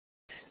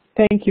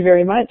Thank you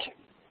very much.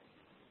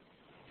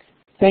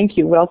 Thank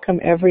you. Welcome,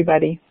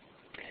 everybody.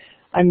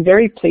 I'm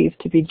very pleased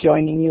to be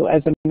joining you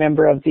as a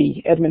member of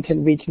the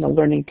Edmonton Regional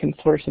Learning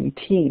Consortium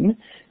team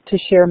to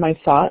share my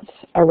thoughts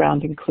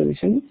around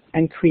inclusion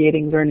and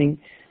creating learning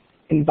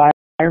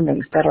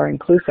environments that are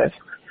inclusive.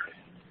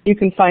 You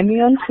can find me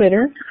on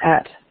Twitter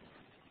at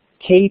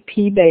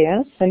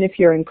KPBayus, and if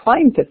you're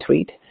inclined to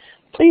tweet,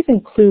 please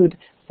include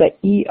the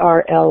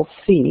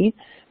ERLC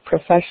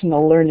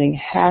professional learning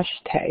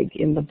hashtag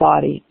in the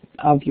body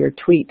of your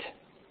tweet.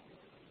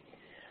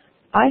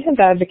 I have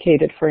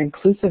advocated for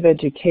inclusive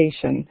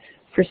education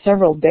for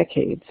several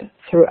decades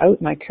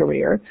throughout my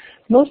career,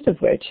 most of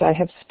which I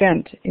have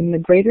spent in the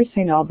Greater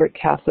St. Albert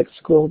Catholic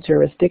School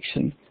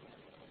jurisdiction.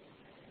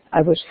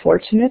 I was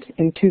fortunate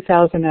in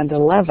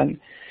 2011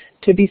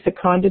 to be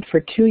seconded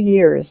for 2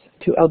 years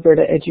to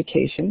Alberta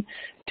Education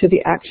to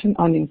the Action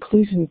on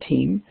Inclusion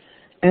team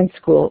and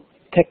School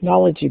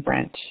Technology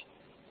branch.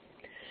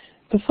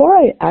 Before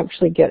I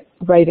actually get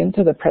right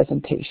into the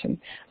presentation,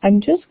 I'm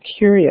just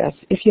curious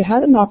if you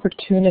had an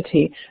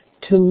opportunity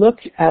to look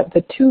at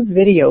the 2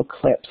 video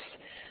clips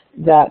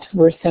that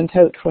were sent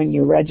out when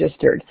you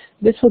registered.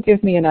 This will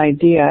give me an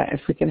idea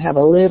if we can have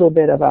a little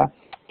bit of a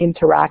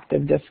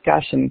interactive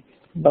discussion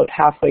about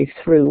halfway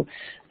through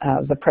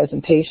the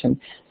presentation.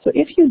 So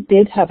if you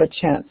did have a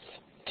chance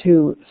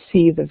to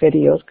see the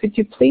videos, could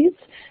you please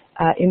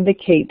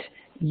indicate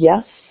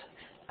yes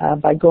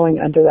by going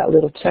under that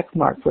little check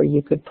mark where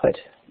you could put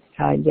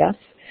yes.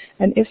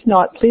 And if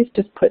not, please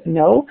just put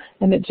no,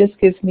 and it just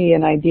gives me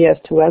an idea as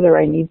to whether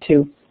I need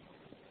to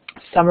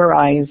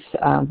summarize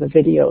the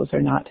videos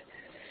or not.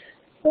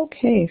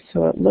 Okay,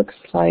 so it looks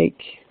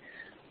like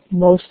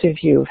most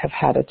of you have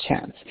had a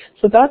chance.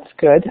 So that's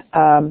good,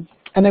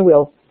 and I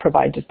will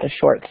provide just a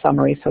short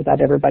summary so that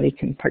everybody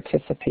can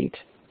participate.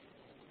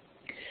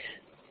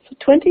 So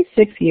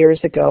 26 years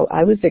ago,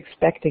 I was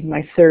expecting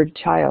my 3rd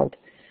child.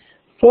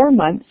 4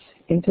 months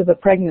into the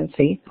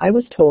pregnancy, I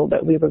was told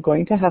that we were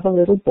going to have a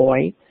little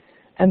boy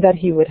and that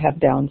he would have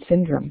Down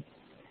syndrome.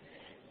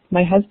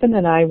 My husband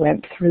and I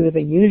went through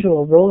the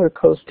usual roller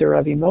coaster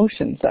of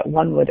emotions that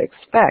one would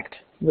expect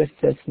with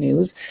this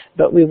news,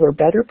 but we were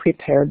better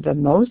prepared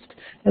than most,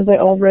 as I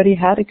already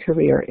had a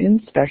career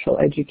in special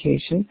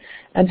education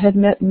and had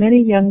met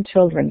many young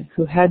children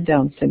who had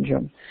Down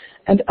syndrome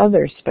and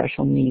other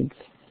special needs.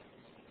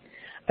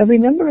 I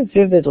remember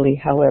vividly,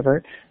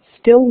 however,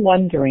 still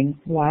wondering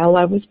while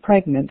I was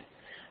pregnant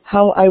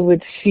how I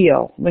would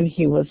feel when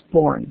he was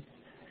born.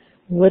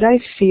 Would I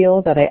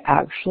feel that I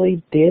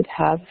actually did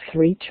have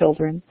 3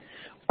 children,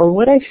 or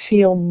would I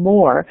feel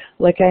more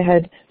like I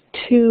had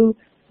 2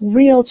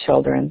 real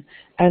children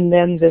and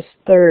then this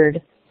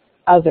 3rd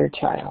other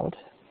child?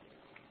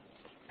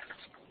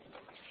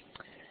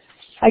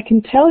 I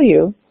can tell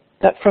you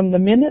that from the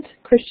minute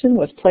Christian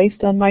was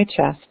placed on my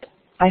chest,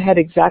 I had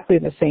exactly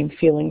the same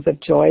feelings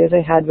of joy as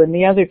I had when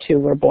the other 2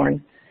 were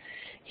born.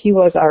 He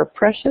was our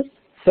precious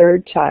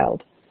 3rd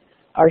child,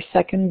 our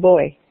 2nd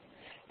boy,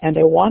 and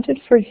I wanted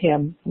for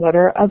him what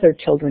our other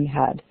children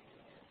had,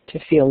 to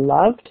feel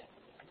loved,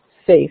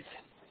 safe,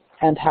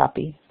 and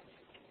happy.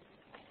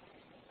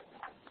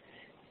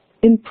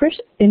 In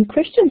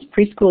Christian's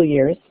preschool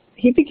years,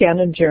 he began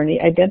a journey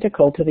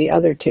identical to the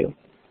other 2.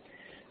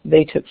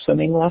 They took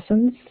swimming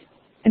lessons,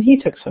 and he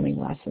took swimming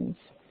lessons.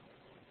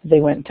 They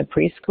went to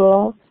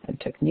preschool and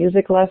took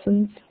music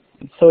lessons,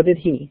 and so did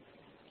he.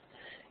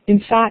 In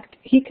fact,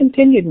 he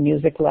continued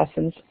music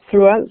lessons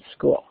throughout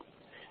school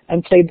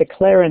and played the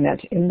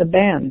clarinet in the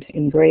band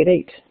in grade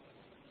 8.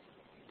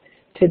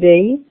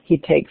 Today, he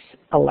takes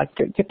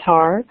electric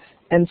guitar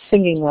and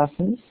singing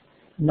lessons,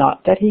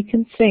 not that he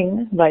can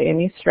sing by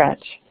any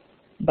stretch,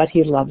 but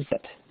he loves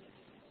it.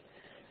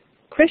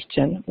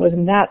 Christian was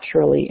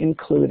naturally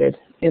included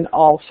in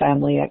all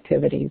family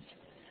activities.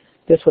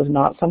 This was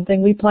not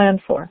something we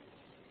planned for.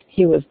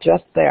 He was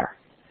just there.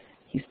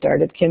 He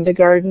started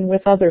kindergarten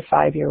with other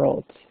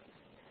 5-year-olds.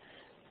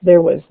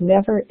 There was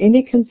never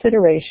any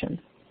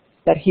consideration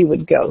that he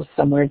would go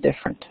somewhere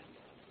different.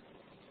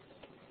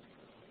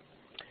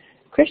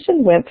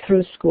 Christian went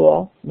through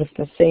school with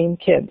the same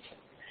kids,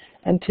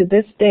 and to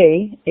this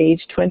day,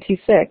 age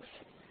 26,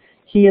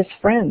 he is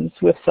friends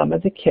with some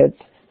of the kids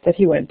that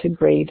he went to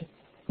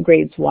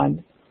grades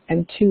 1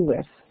 and 2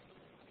 with.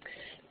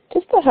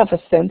 Just to have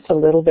a sense a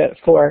little bit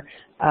for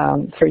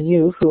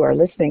you who are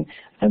listening,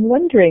 I'm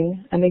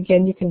wondering, and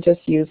again you can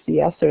just use the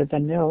yes or the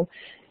no,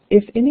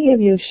 if any of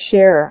you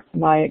share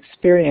my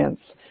experience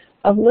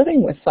of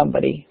living with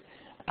somebody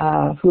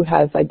who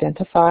has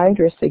identified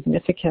or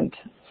significant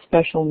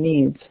special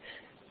needs.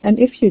 And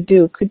if you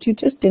do, could you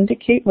just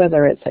indicate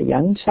whether it's a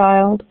young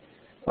child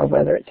or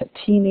whether it's a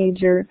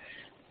teenager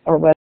or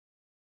whether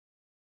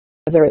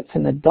it's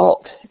an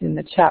adult in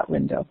the chat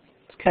window?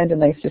 It's kind of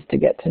nice just to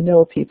get to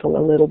know people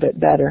a little bit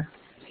better.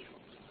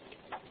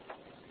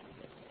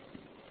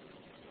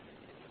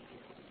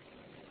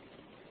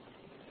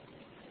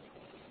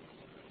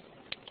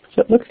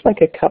 So it looks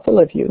like a couple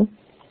of you.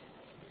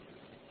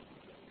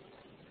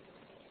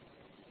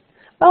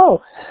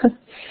 Oh,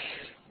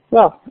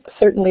 Well,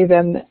 certainly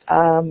then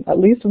at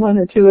least one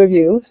or two of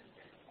you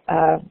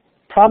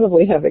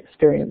probably have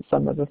experienced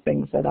some of the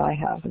things that I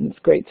have, and it's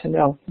great to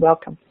know.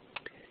 Welcome.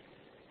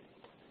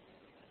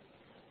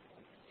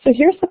 So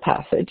here's the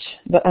passage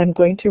that I'm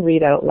going to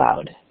read out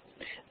loud,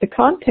 the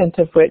content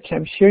of which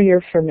I'm sure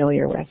you're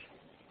familiar with.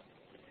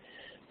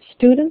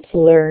 Students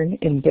learn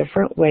in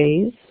different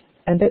ways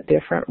and at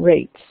different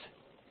rates,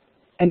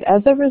 and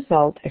as a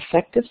result,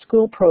 effective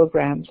school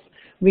programs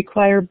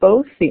require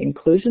both the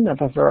inclusion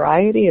of a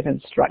variety of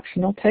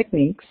instructional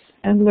techniques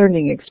and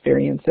learning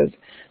experiences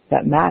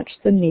that match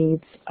the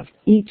needs of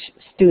each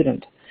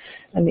student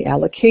and the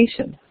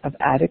allocation of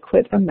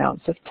adequate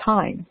amounts of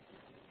time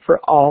for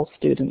all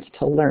students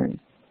to learn.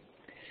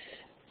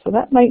 So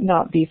that might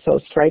not be so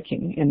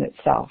striking in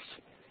itself,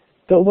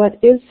 but what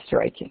is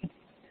striking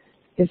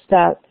is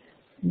that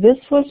this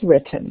was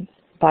written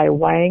by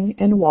Wang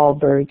and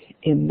Wahlberg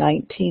in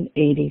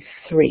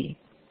 1983,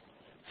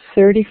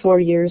 34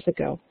 years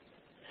ago.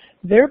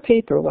 Their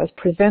paper was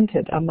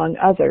presented, among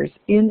others,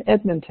 in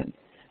Edmonton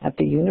at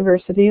the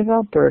University of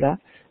Alberta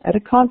at a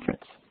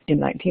conference in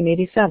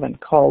 1987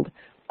 called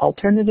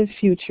Alternative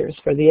Futures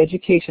for the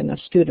Education of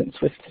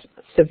Students with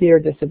Severe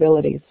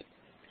Disabilities.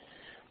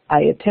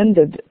 I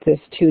attended this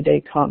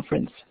two-day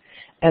conference,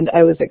 and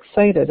I was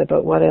excited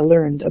about what I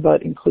learned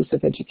about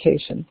inclusive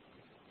education.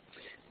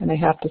 And I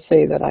have to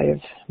say that I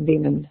have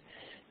been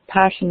a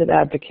passionate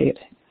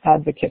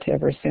advocate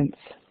ever since.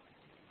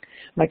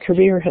 My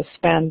career has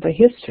spanned the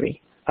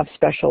history of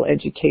special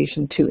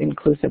education to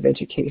inclusive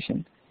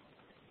education.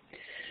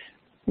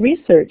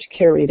 Research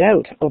carried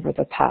out over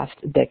the past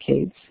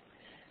decades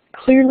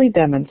clearly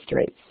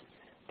demonstrates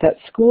that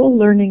school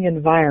learning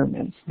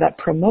environments that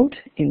promote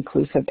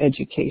inclusive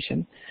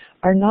education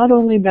are not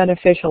only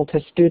beneficial to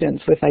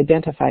students with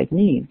identified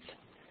needs,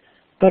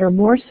 but are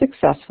more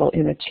successful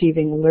in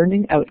achieving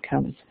learning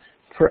outcomes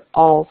for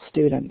all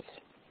students.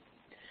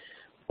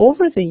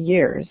 Over the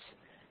years,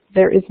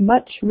 there is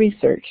much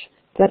research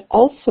that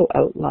also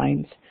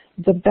outlines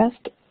the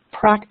best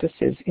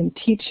practices in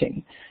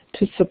teaching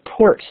to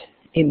support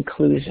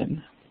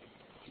inclusion.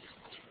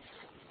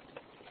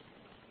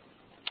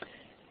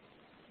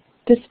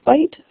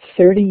 Despite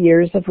 30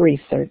 years of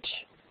research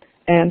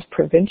and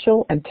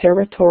provincial and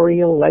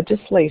territorial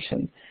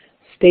legislation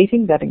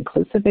stating that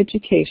inclusive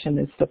education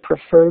is the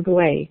preferred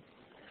way,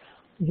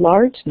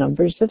 large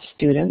numbers of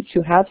students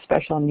who have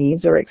special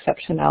needs or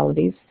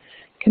exceptionalities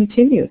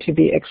continue to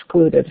be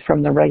excluded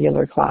from the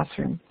regular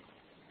classroom.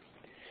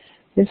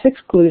 This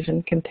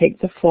exclusion can take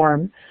the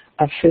form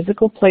of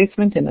physical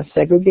placement in a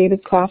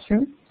segregated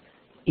classroom,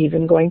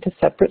 even going to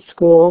separate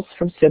schools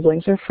from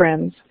siblings or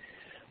friends,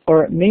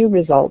 or it may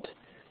result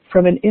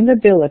from an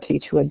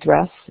inability to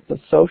address the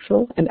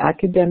social and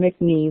academic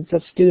needs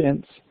of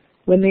students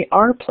when they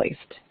are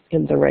placed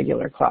in the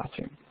regular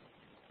classroom.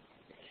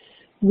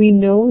 We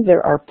know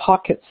there are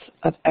pockets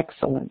of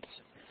excellence.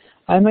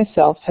 I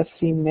myself have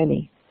seen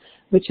many,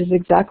 which is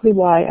exactly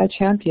why I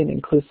champion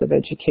inclusive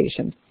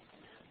education.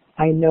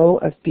 I know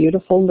of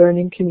beautiful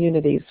learning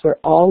communities where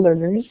all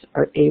learners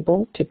are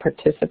able to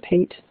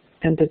participate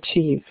and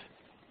achieve.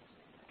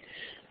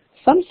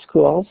 Some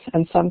schools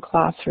and some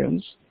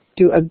classrooms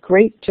do a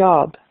great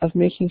job of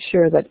making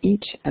sure that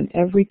each and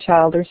every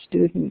child or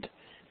student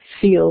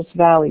feels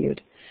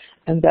valued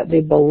and that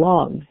they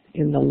belong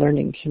in the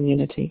learning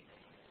community.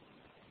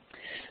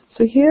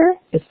 So here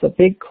is the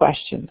big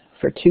question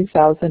for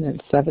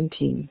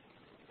 2017,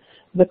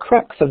 the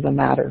crux of the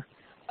matter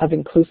of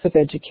inclusive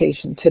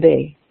education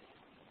today.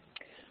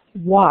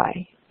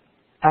 Why,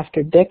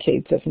 after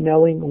decades of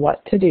knowing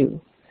what to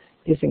do,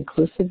 is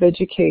inclusive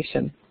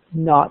education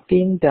not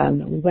being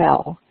done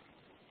well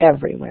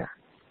everywhere?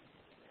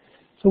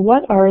 So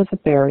what are the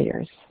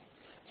barriers?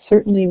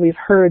 Certainly we've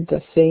heard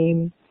the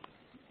same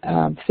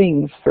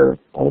things for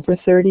over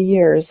 30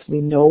 years.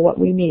 We know what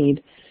we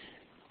need.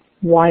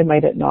 Why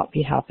might it not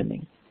be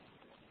happening?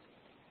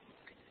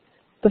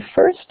 The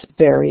first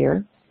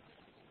barrier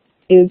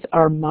is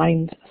our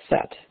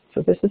mindset.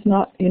 So this is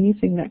not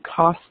anything that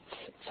costs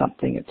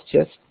something. It's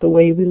just the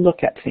way we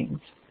look at things.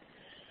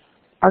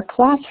 Our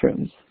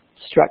classrooms,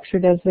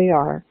 structured as they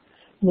are,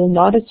 will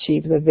not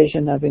achieve the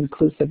vision of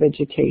inclusive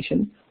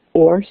education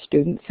or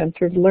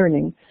student-centered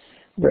learning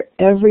where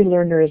every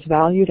learner is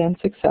valued and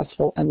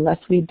successful unless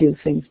we do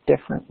things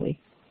differently.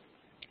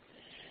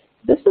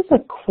 This is a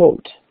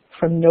quote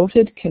from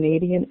noted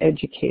Canadian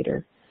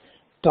educator,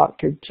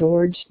 Dr.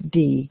 George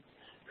D.,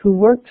 who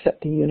works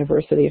at the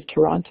University of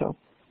Toronto.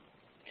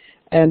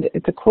 And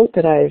it's a quote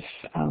that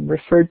I've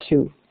referred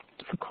to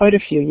for quite a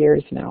few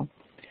years now.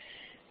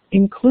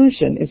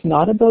 Inclusion is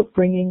not about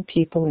bringing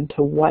people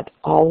into what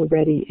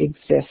already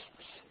exists.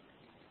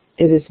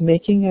 It is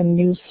making a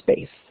new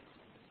space,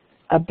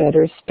 a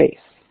better space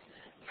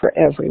for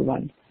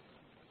everyone.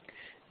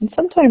 And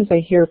sometimes I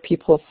hear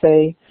people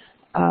say,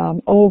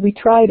 oh, we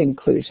tried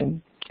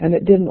inclusion and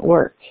it didn't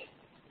work.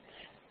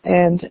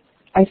 And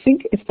I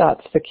think if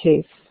that's the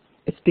case,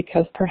 it's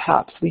because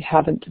perhaps we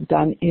haven't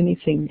done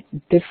anything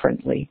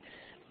differently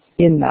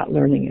in that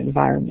learning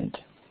environment.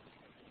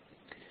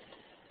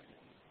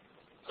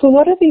 So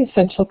what are the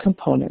essential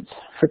components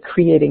for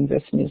creating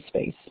this new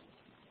space?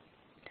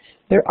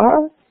 There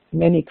are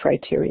many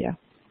criteria,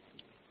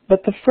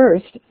 but the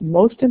first,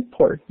 most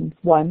important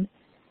one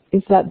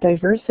is that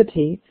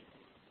diversity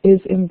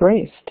is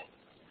embraced.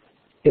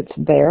 It's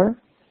there.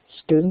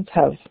 Students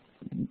have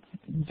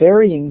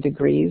varying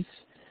degrees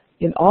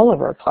in all of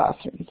our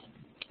classrooms.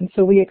 And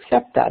so we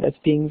accept that as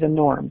being the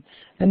norm.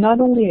 And not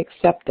only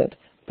accept it,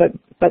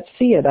 but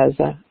see it as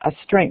a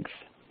strength.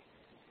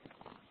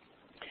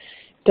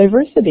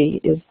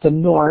 Diversity is the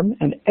norm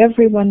and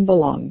everyone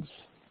belongs.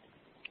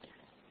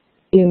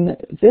 In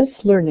this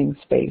learning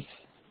space,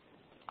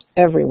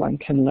 everyone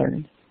can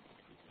learn.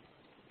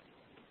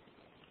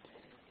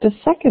 The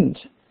second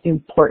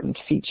important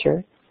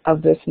feature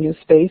of this new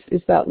space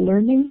is that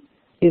learning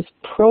is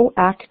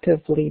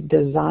proactively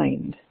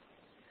designed.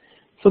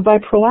 So by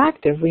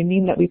proactive, we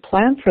mean that we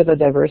plan for the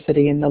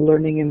diversity in the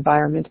learning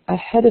environment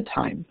ahead of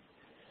time,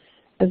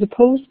 as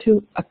opposed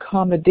to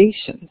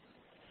accommodation,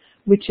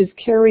 which is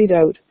carried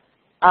out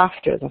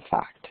after the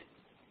fact.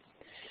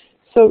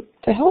 So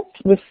to help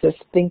with this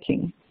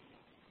thinking,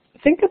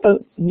 think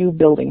about new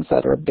buildings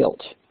that are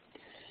built.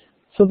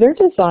 So they're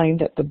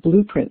designed at the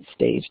blueprint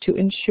stage to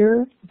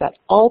ensure that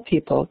all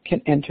people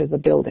can enter the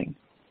building.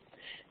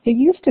 It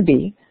used to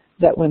be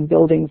that when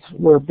buildings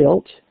were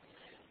built,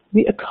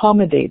 we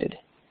accommodated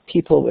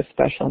people with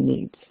special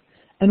needs,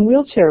 and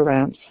wheelchair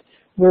ramps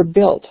were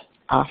built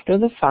after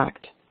the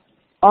fact,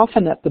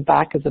 often at the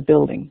back of the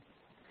building.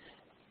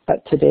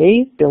 But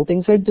today,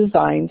 buildings are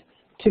designed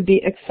to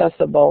be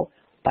accessible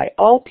by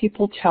all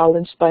people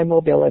challenged by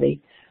mobility,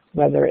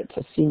 whether it's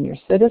a senior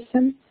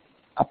citizen,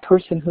 a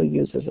person who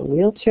uses a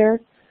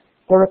wheelchair,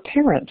 or a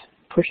parent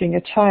pushing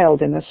a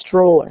child in a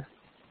stroller.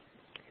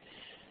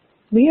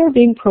 We are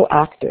being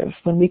proactive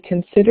when we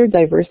consider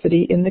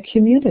diversity in the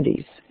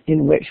communities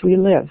in which we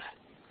live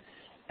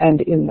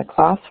and in the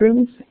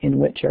classrooms in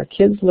which our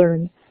kids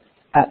learn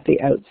at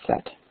the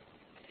outset.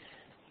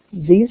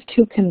 These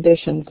two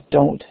conditions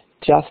don't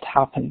just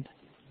happen.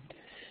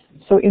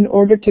 So in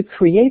order to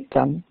create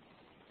them,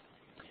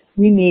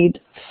 we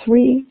need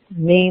three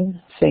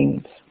main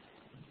things.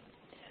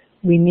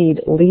 We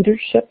need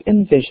leadership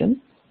and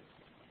vision.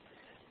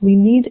 We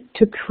need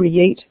to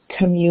create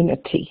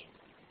community.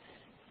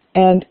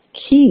 And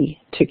key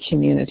to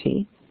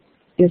community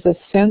is a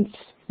sense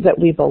that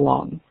we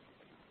belong.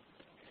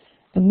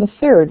 And the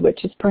third,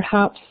 which is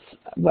perhaps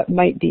what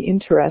might be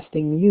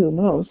interesting you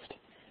most,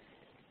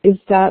 is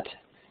that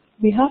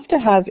we have to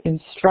have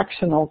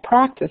instructional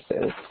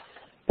practices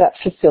that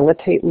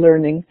facilitate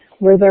learning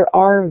where there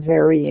are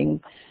varying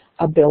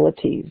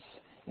abilities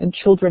and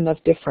children of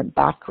different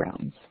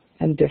backgrounds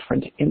and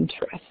different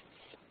interests.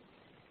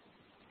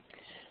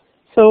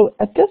 So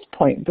at this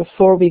point,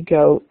 before we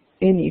go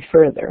any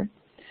further,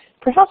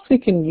 perhaps we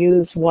can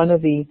use one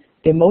of the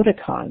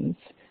emoticons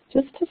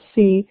just to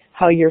see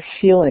how you're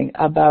feeling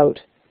about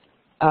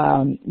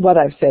what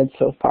I've said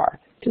so far,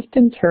 just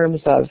in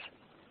terms of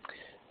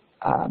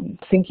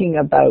thinking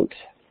about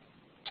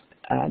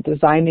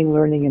designing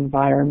learning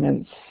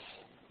environments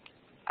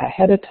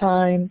ahead of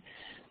time,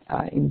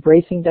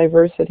 embracing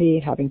diversity,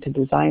 having to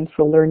design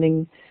for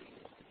learning.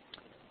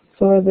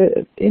 So are there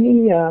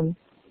any,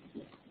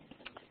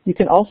 you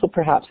can also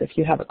perhaps, if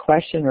you have a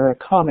question or a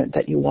comment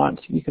that you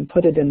want, you can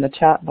put it in the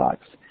chat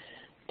box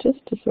just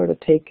to sort of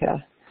take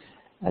a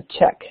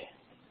check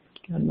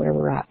on where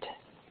we're at.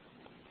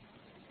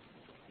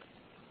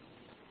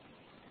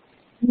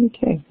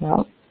 Okay,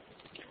 well,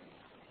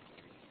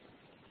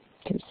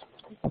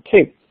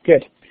 okay,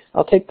 good.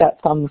 I'll take that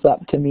thumbs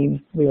up to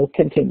mean we'll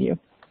continue.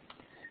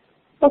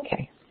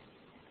 Okay.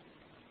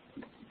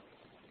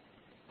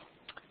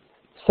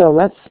 So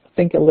let's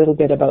think a little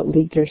bit about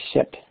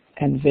leadership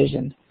and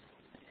vision.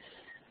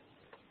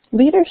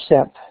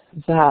 Leadership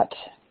that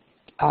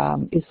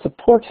is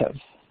supportive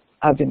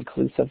of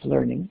inclusive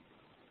learning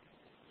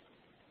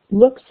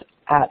looks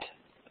at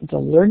the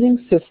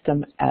learning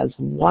system as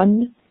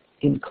one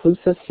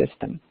inclusive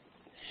system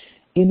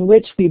in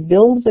which we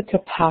build the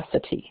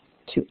capacity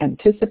to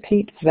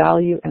anticipate,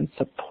 value, and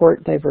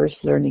support diverse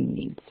learning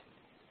needs.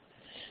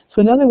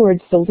 So in other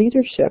words, the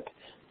leadership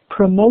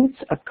promotes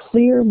a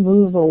clear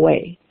move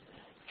away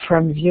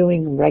from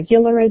viewing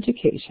regular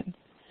education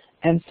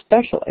and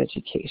special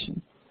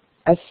education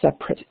as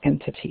separate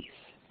entities.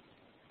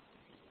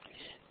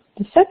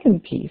 The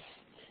second piece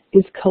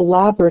is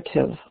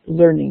collaborative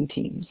learning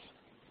teams.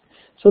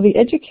 So the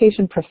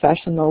education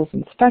professionals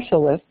and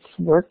specialists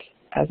work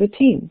as a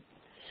team.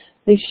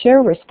 They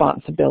share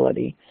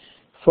responsibility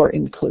for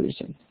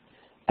inclusion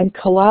and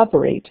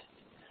collaborate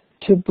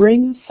to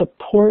bring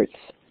supports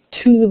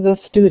to the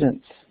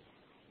students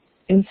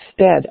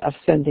instead of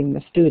sending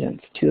the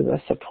students to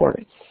the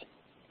supports.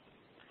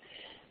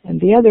 And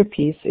the other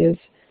piece is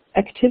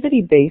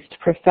activity-based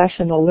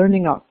professional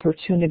learning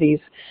opportunities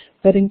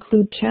that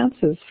include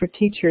chances for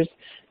teachers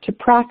to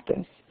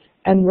practice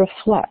and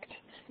reflect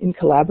in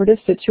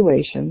collaborative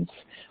situations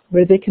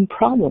where they can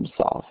problem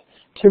solve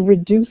to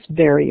reduce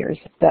barriers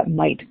that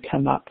might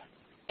come up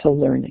to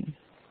learning.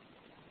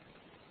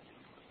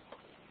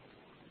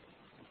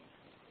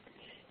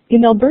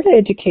 In Alberta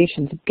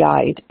Education's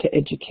Guide to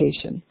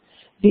Education,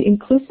 the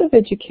Inclusive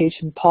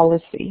Education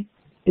Policy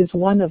is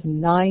one of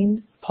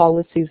 9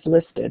 policies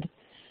listed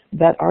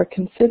that are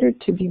considered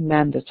to be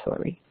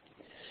mandatory.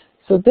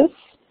 So this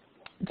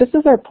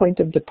is our point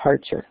of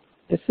departure.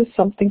 This is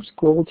something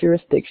school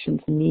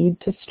jurisdictions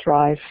need to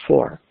strive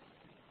for.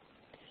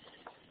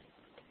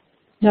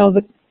 Now,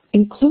 the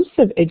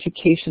Inclusive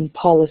Education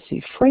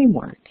Policy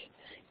Framework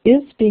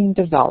is being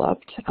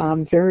developed.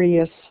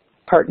 Various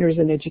partners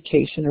in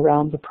education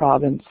around the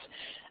province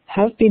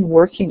have been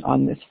working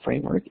on this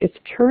framework. It's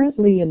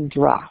currently in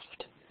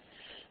draft,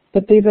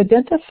 but they've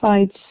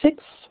identified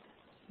 6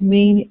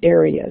 main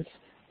areas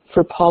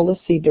for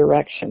policy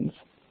directions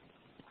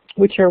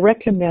which are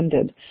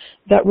recommended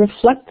that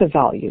reflect the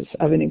values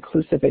of an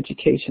inclusive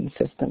education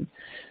system.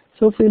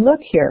 So if we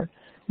look here,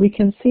 we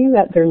can see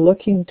that they're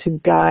looking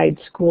to guide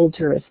school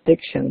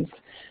jurisdictions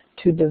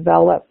to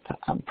develop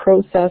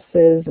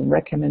processes and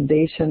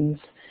recommendations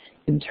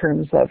in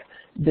terms of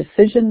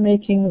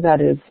decision-making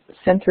that is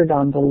centered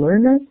on the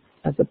learner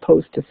as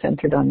opposed to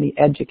centered on the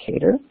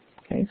educator.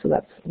 Okay, so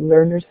that's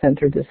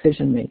learner-centered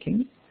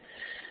decision-making.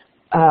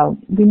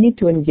 We need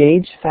to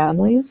engage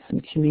families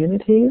and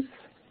communities.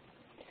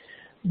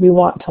 We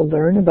want to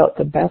learn about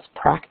the best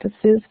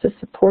practices to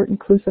support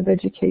inclusive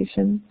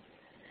education.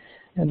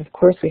 And of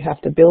course, we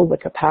have to build the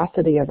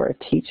capacity of our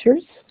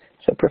teachers.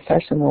 So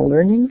professional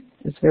learning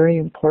is very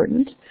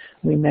important.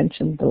 We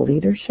mentioned the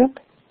leadership.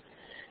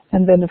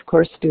 And then, of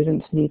course,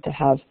 students need to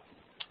have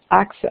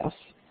access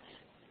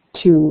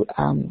to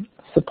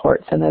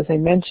supports. And as I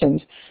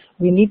mentioned,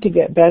 we need to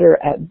get better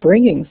at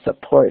bringing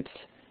supports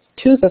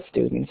to the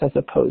students as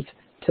opposed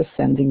to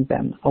sending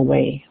them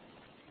away.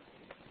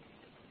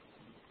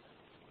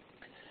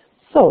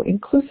 So,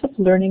 inclusive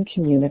learning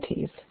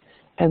communities,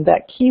 and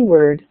that key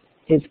word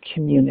is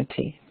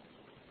community.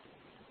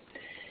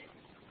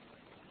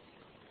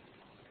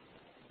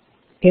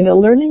 In a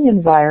learning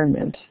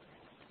environment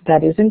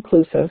that is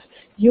inclusive,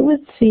 you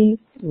would see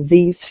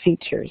these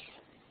features.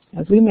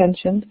 As we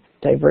mentioned,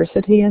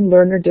 diversity and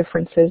learner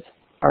differences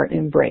are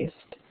embraced.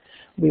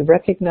 We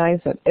recognize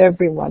that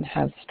everyone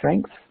has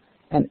strengths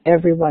and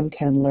everyone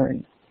can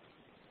learn.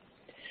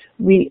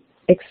 We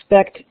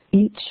expect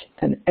each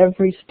and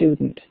every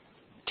student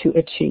to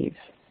achieve.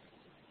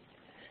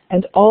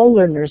 And all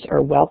learners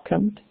are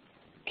welcomed,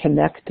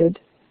 connected,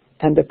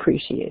 and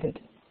appreciated.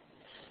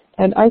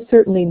 And I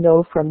certainly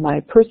know from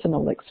my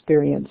personal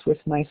experience with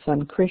my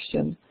son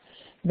Christian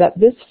that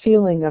this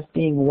feeling of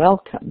being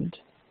welcomed,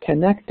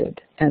 connected,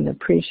 and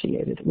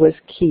appreciated was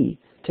key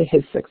to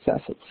his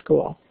success at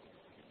school.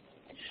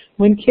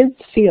 When kids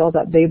feel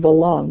that they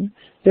belong,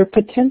 their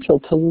potential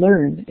to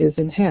learn is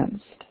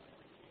enhanced.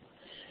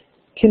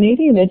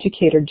 Canadian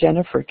educator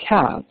Jennifer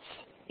Katz,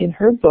 in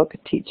her book,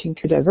 Teaching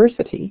to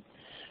Diversity,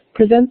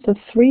 presents a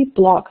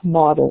 3-block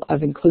model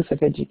of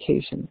inclusive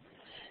education,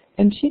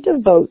 and she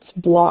devotes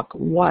block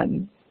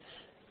 1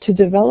 to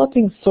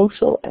developing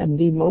social and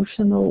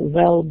emotional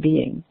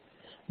well-being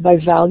by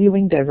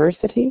valuing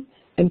diversity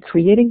and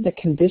creating the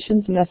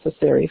conditions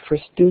necessary for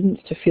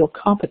students to feel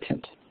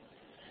competent,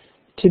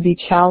 to be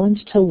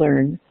challenged to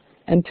learn,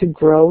 and to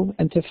grow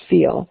and to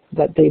feel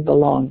that they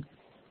belong.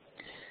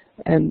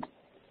 And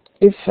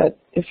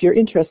if you're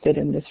interested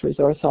in this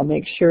resource, I'll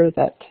make sure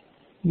that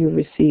you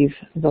receive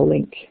the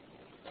link.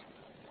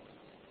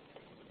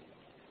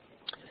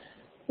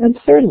 And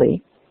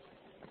thirdly,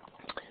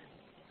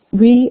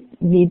 we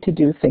need to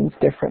do things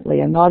differently,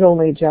 and not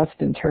only just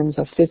in terms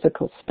of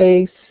physical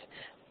space,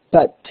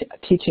 but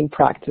teaching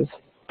practices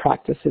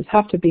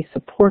have to be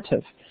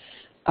supportive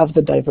of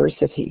the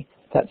diversity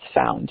that's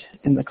found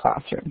in the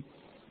classroom.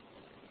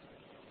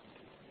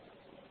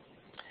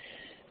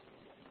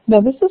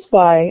 Now, this is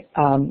why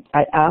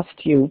I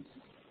asked you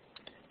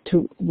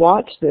to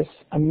watch this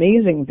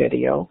amazing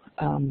video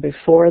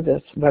before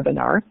this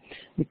webinar.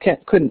 You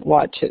couldn't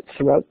watch it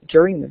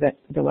during the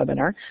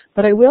webinar,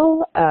 but I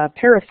will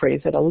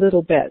paraphrase it a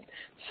little bit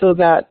so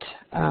that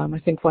I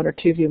think 1 or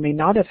 2 of you may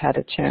not have had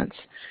a chance.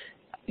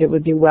 It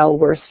would be well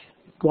worth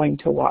going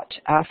to watch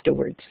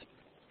afterwards.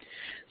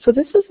 So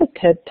this is a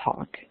TED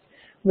Talk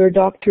where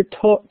Dr.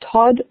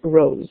 Todd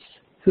Rose,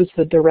 who's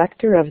the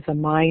director of the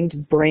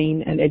Mind,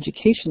 Brain, and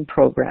Education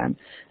program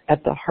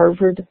at the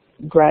Harvard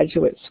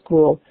Graduate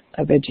School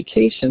of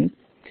Education,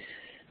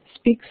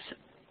 speaks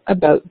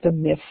about the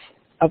myth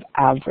of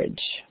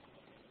average.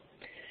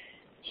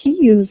 He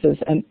uses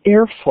an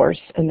Air Force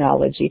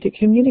analogy to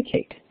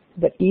communicate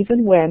that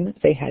even when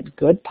they had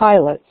good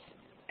pilots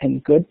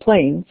and good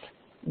planes,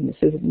 and this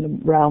is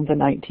around the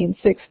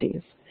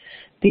 1960s,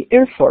 the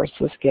Air Force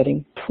was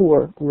getting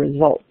poor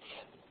results.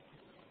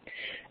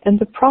 And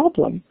the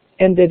problem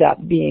ended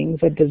up being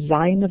the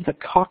design of the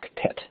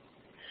cockpit,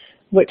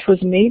 which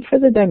was made for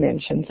the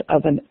dimensions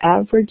of an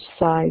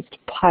average-sized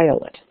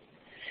pilot.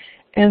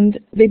 And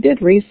they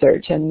did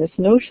research, and this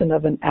notion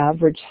of an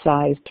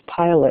average-sized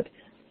pilot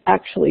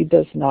actually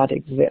does not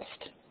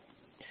exist.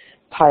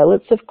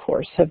 Pilots, of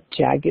course, have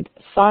jagged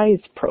size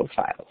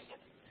profiles.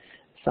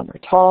 Some are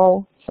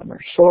tall, some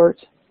are short,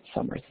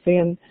 some are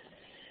thin.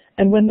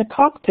 And when the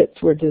cockpits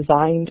were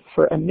designed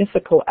for a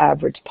mythical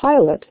average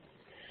pilot,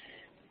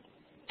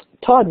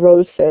 Todd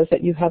Rose says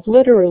that you have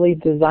literally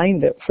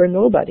designed it for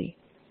nobody,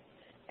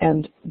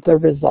 and the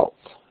results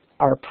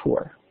are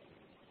poor.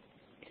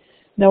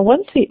 Now,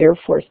 once the Air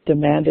Force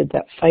demanded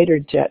that fighter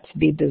jets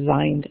be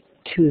designed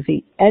to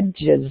the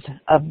edges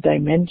of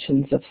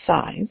dimensions of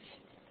size,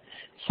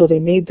 so they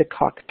made the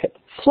cockpit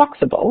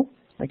flexible,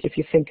 like if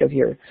you think of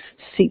your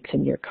seats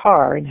in your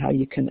car and how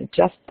you can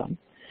adjust them.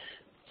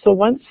 So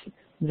once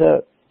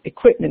the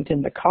equipment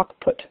in the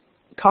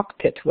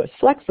cockpit was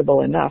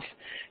flexible enough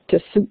to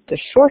suit the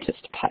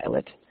shortest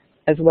pilot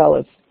as well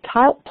as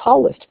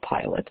tallest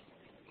pilot,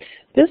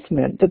 this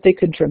meant that they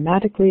could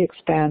dramatically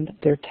expand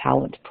their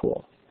talent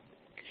pool.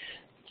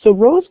 So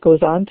Rose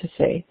goes on to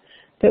say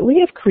that we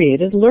have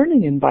created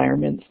learning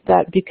environments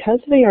that, because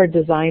they are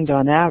designed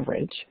on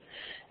average,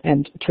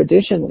 and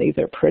traditionally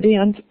they're pretty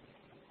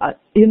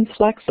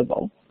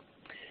inflexible,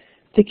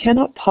 they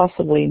cannot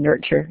possibly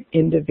nurture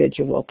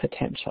individual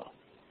potential.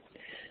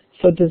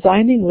 So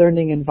designing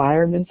learning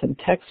environments and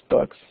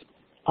textbooks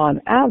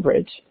on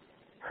average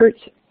hurts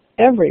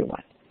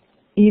everyone,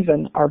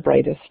 even our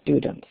brightest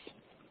students.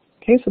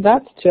 Okay, so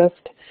that's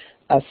just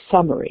a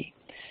summary.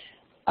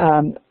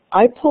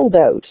 I pulled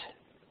out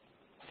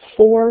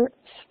 4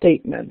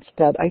 statements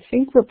that I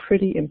think were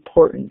pretty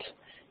important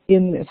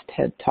in this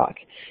TED Talk,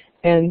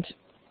 and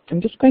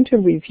I'm just going to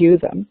review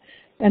them.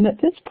 And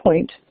at this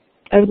point,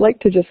 I would like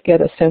to just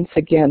get a sense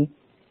again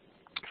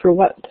for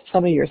what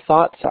some of your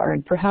thoughts are,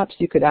 and perhaps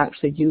you could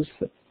actually use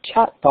the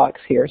chat box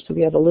here so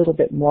we have a little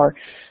bit more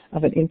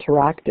of an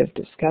interactive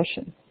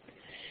discussion.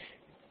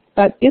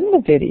 But in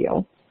the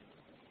video,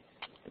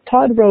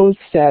 Todd Rose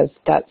says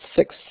that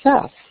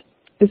success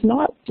is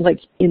not like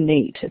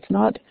innate. It's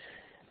not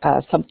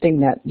something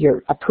that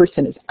a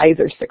person is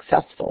either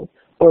successful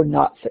or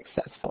not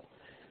successful.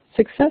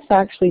 Success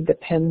actually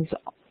depends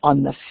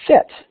on the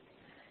fit,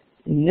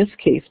 in this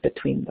case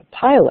between the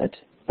pilot,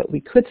 but we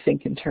could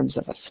think in terms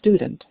of a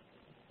student,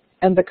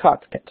 and the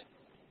cockpit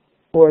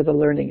or the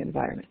learning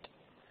environment.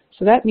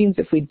 So that means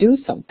if we do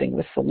something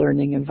with the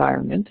learning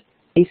environment,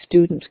 a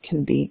student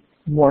can be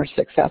more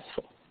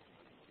successful.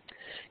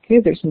 Okay,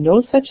 there's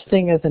no such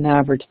thing as an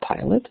average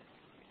pilot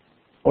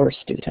or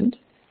student.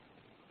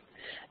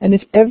 And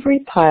if every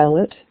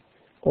pilot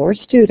or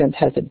student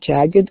has a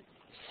jagged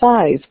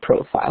size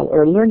profile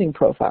or learning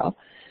profile,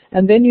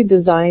 and then you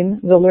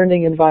design the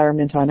learning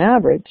environment on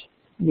average,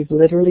 you've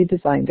literally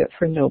designed it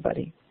for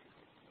nobody.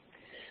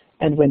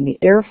 And when the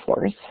Air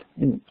Force,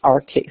 in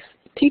our case,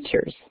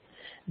 teachers,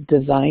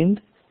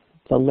 designed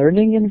the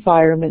learning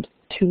environment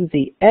to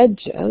the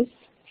edges,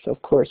 so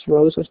of course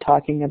Rose was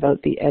talking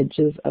about the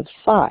edges of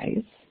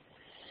size,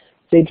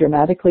 they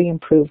dramatically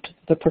improved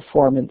the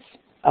performance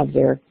of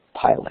their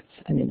pilots,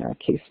 and in our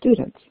case,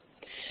 students.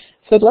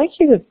 So I'd like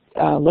you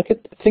to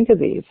think of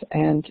these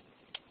and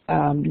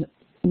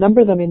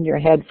number them in your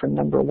head from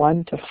number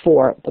 1 to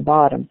 4 at the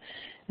bottom.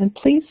 And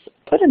please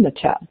put in the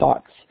chat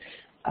box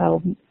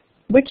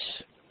which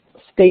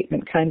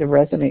statement kind of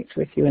resonates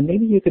with you, and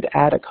maybe you could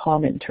add a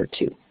comment or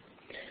two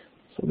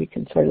so we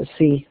can sort of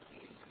see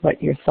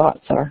what your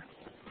thoughts are.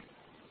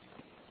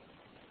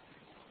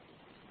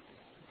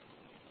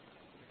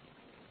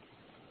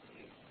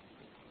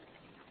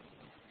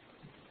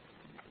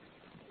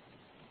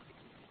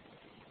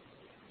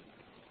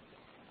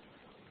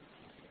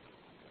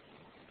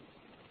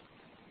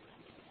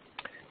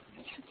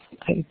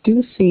 I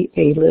do see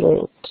a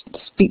little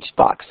speech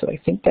box, so I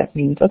think that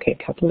means, okay,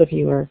 a couple of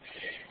you are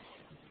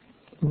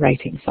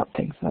writing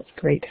something, so that's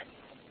great.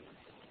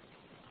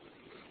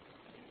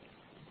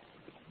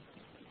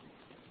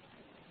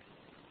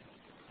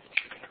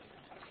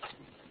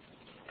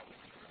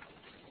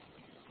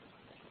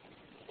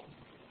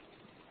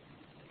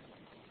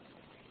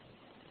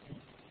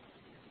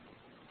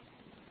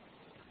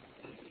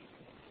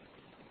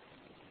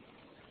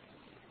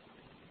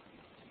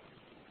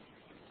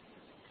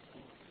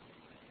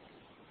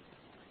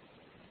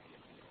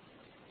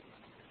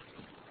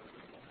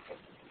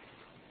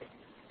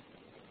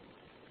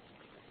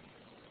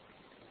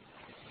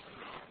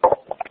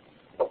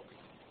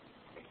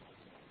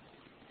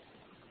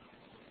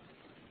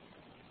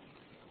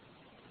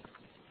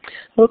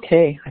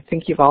 Okay, I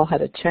think you've all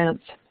had a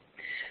chance.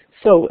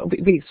 So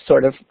we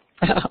sort of,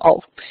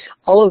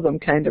 all of them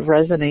kind of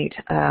resonate.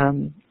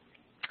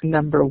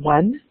 Number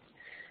 1,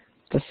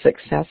 the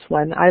success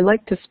one. I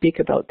like to speak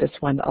about this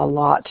one a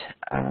lot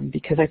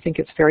because I think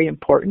it's very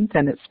important,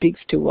 and it speaks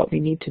to what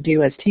we need to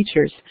do as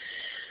teachers.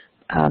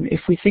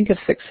 If we think of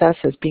success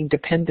as being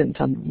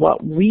dependent on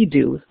what we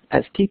do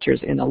as teachers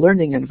in a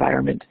learning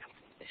environment,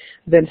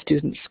 then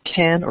students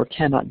can or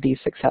cannot be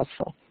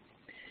successful.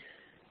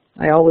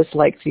 I always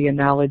like the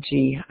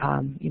analogy,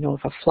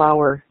 if a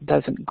flower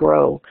doesn't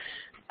grow,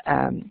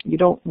 you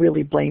don't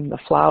really blame the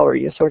flower,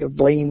 you sort of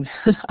blame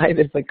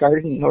either the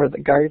garden or the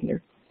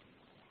gardener.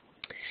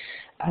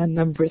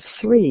 Number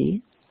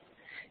 3,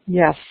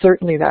 yes,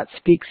 certainly that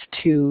speaks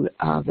to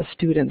the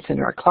students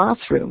in our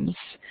classrooms,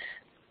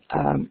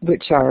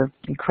 which are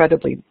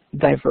incredibly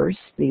diverse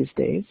these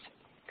days.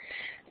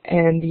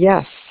 And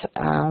yes,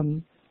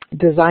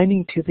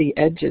 designing to the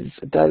edges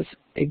does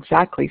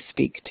exactly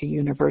speak to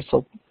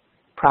universal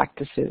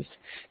practices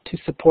to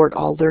support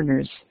all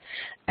learners.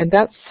 And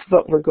that's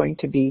what we're going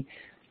to be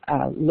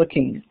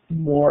looking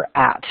more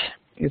at,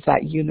 is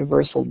that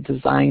universal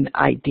design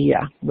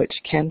idea, which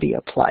can be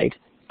applied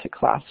to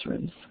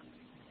classrooms.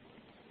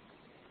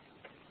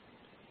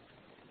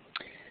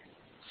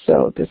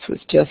 So this was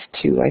just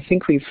two. I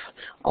think we've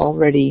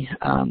already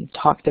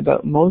talked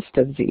about most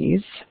of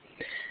these.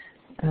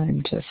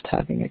 I'm just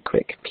having a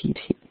quick peek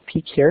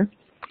here.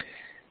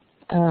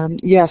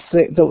 Yes,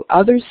 the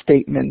other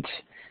statement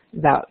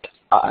that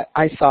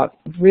I thought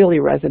really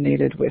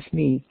resonated with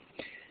me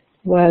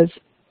was,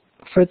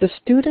 for the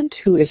student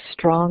who is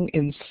strong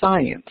in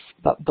science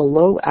but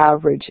below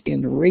average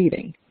in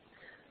reading,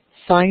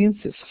 science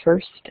is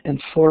first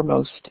and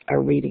foremost a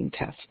reading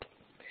test.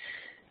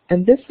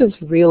 And this is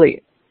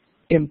really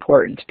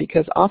important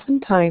because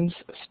oftentimes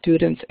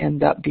students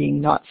end up being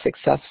not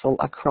successful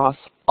across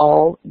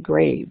all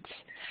grades,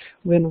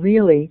 when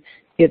really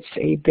it's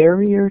a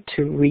barrier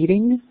to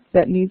reading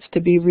that needs to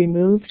be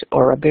removed,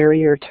 or a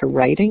barrier to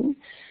writing.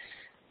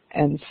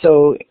 And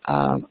so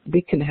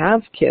we can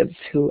have kids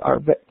who are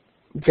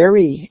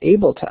very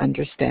able to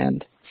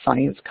understand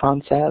science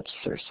concepts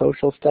or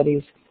social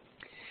studies,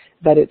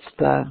 but it's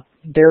the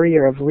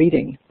barrier of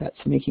reading that's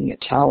making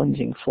it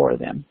challenging for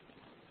them.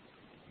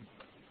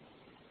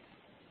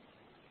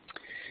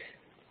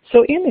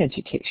 So in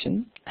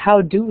education,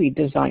 how do we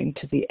design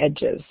to the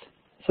edges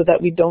so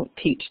that we don't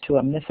teach to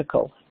a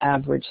mythical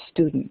average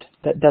student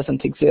that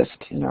doesn't exist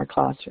in our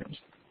classrooms?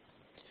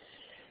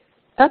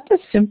 At the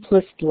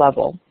simplest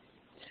level,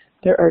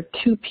 there are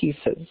two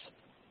pieces.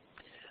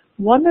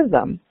 One of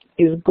them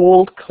is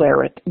goal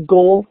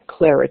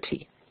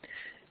clarity,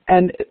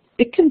 and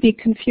it can be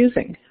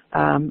confusing.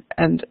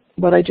 And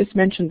what I just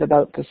mentioned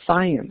about the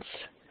science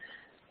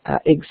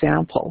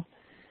example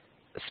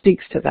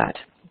speaks to that.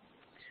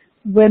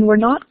 When we're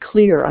not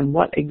clear on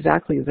what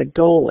exactly the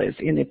goal is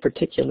in a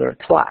particular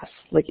class,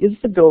 like is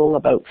the goal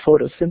about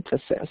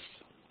photosynthesis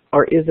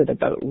or is it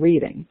about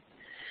reading,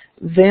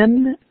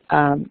 then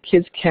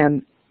kids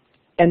can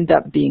end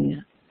up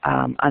being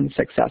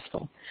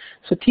unsuccessful.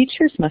 So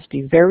teachers must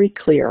be very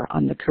clear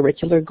on the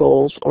curricular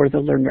goals or the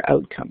learner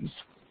outcomes.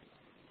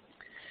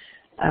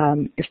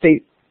 If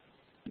they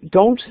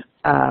don't,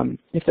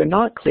 if they're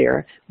not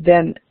clear,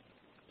 then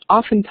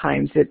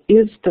oftentimes it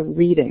is the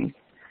reading.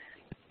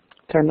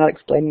 So I'm not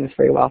explaining this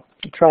very well.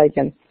 I'll try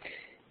again.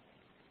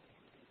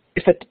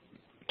 If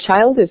a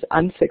child is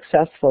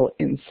unsuccessful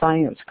in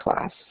science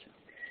class,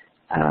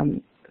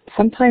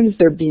 sometimes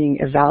they're being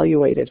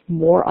evaluated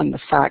more on the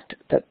fact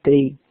that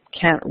they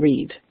can't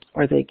read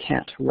or they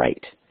can't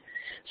write.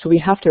 So we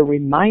have to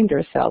remind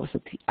ourselves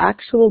that the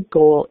actual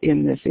goal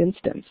in this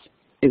instance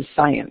is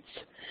science,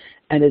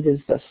 and it is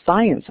the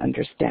science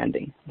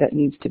understanding that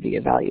needs to be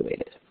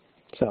evaluated.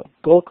 So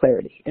goal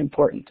clarity,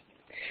 important.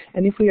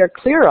 And if we are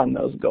clear on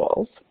those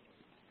goals,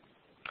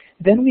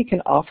 then we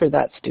can offer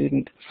that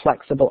student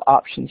flexible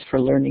options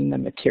for learning the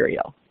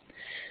material.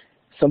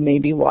 So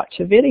maybe watch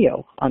a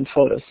video on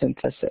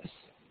photosynthesis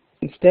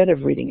instead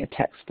of reading a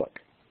textbook.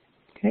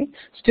 Okay?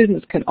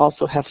 Students can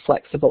also have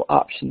flexible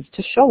options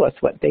to show us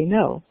what they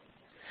know.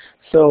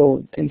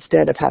 So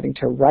instead of having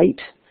to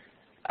write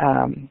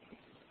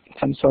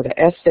some sort of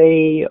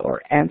essay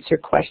or answer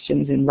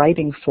questions in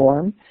writing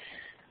form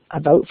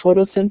about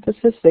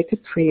photosynthesis, they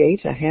could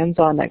create a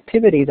hands-on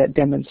activity that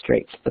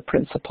demonstrates the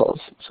principles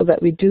so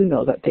that we do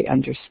know that they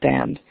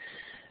understand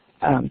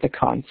the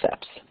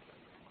concepts.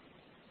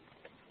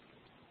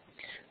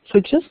 So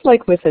just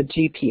like with a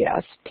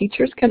GPS,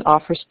 teachers can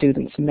offer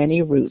students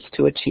many routes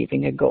to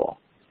achieving a goal.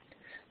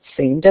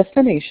 Same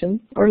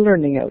destination or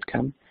learning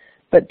outcome,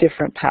 but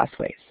different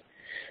pathways.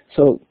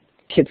 So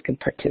kids can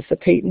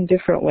participate in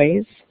different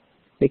ways,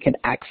 they can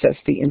access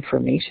the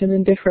information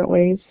in different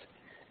ways,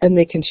 and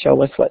they can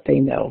show us what they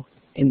know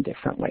in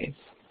different ways.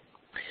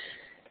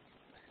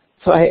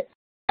 So I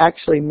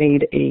actually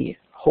made a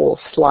whole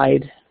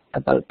slide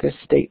about this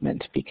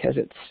statement because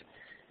it's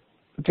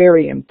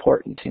very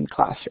important in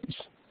classrooms.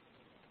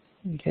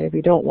 Okay,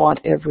 we don't want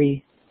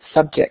every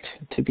subject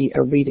to be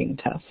a reading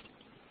test.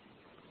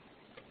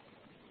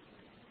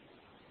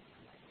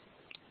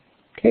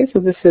 Okay, so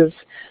this is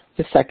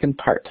the second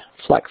part,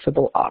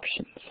 flexible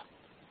options.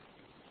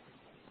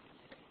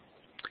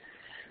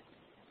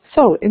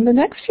 So in the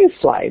next few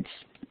slides,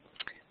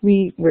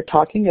 we're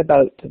talking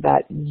about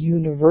that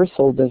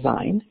universal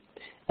design,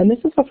 and this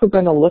is what we're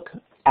going to look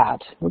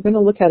at. We're going to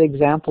look at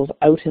examples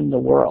out in the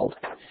world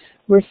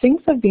where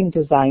things have been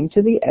designed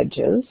to the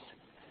edges,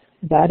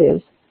 that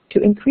is,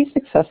 to increase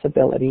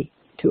accessibility,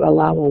 to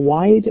allow a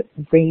wide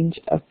range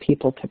of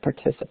people to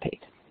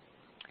participate.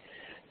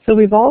 So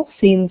we've all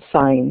seen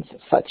signs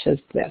such as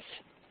this.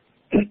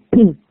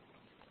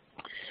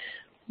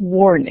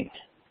 Warning.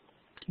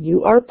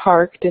 You are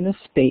parked in a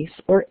space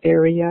or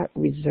area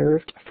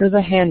reserved for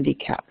the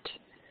handicapped.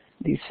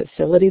 These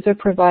facilities are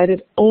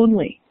provided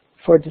only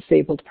for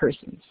disabled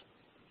persons.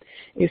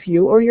 If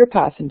you or your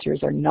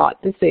passengers are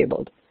not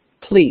disabled,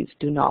 please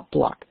do not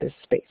block this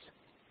space.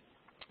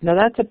 Now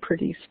that's a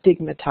pretty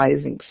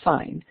stigmatizing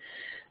sign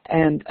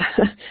and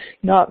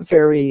not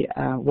very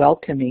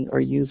welcoming or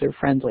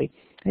user-friendly.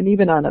 And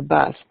even on a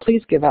bus,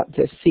 please give up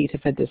this seat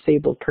if a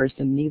disabled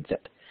person needs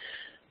it.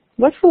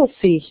 What we'll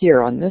see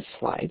here on this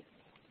slide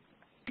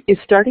is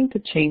starting to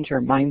change our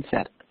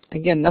mindset.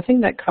 Again,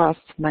 nothing that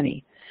costs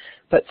money,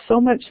 but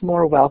so much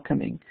more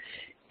welcoming.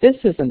 This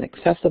is an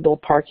accessible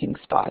parking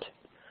spot,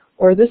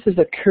 or this is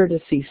a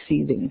courtesy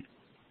seating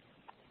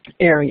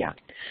area.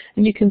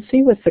 And you can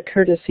see with the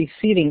courtesy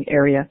seating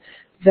area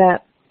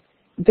that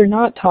they're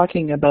not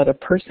talking about a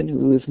person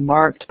who is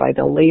marked by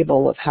the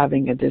label of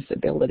having a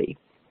disability.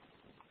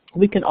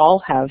 We can all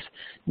have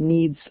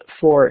needs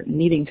for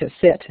needing to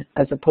sit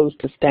as opposed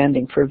to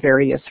standing for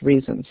various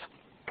reasons.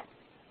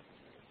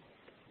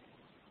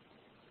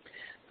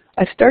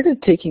 I've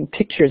started taking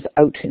pictures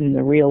out in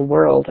the real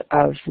world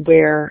of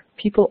where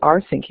people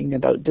are thinking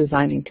about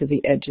designing to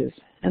the edges.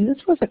 And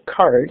this was a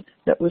card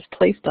that was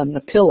placed on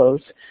the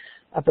pillows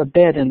of a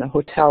bed in the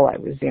hotel I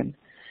was in.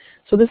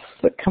 So this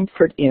is a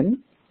Comfort Inn.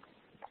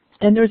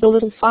 And there's a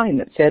little sign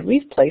that said,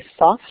 we've placed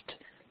soft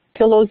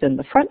pillows in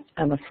the front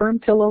and a firm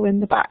pillow in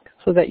the back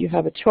so that you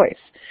have a choice.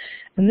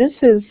 And this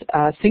is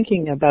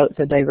thinking about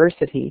the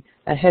diversity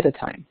ahead of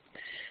time.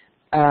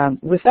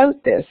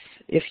 Without this,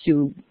 if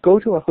you go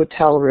to a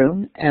hotel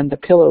room and the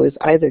pillow is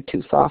either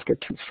too soft or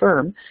too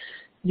firm,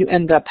 you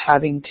end up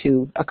having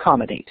to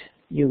accommodate.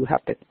 You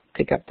have to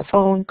pick up the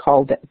phone,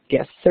 call the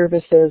guest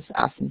services,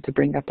 ask them to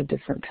bring up a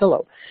different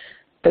pillow.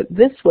 But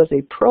this was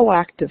a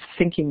proactive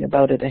thinking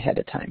about it ahead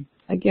of time.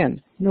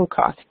 Again, no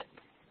cost.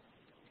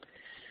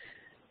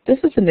 This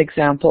is an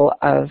example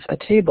of a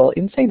table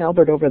in St.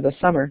 Albert over the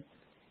summer.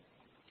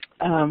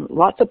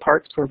 Lots of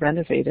parks were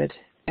renovated,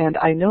 and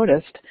I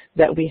noticed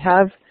that we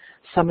have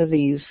some of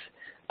these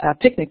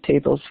picnic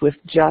tables with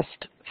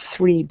just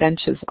 3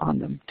 benches on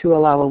them to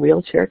allow a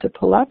wheelchair to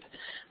pull up.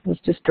 I was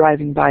just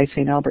driving by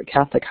St. Albert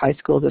Catholic High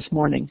School this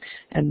morning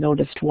and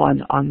noticed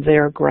one on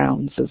their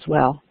grounds as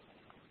well.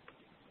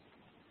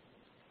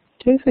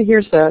 Okay, so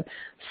here's a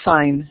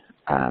sign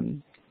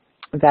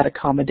that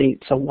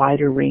accommodates a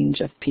wider range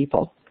of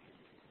people.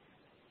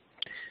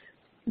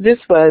 This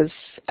was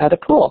at a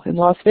pool in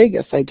Las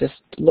Vegas. I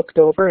just looked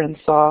over and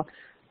saw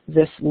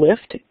this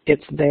lift.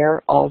 It's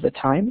there all the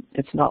time.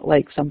 It's not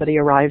like somebody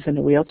arrives in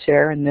a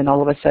wheelchair and then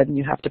all of a sudden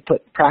you have to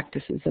put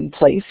practices in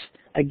place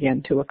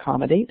again to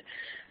accommodate.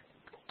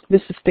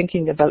 This is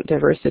thinking about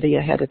diversity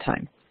ahead of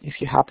time. If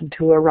you happen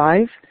to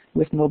arrive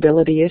with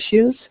mobility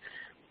issues,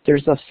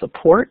 there's a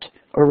support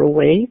or a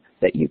way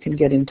that you can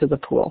get into the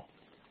pool.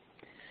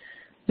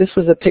 This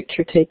was a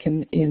picture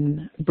taken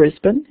in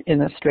Brisbane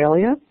in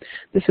Australia.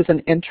 This is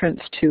an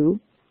entrance to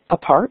a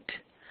park.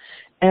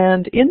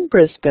 And in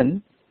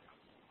Brisbane,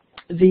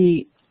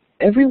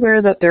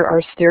 everywhere that there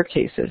are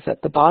staircases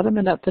at the bottom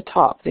and at the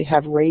top, they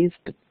have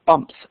raised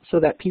bumps so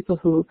that people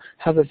who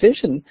have a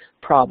vision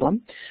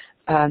problem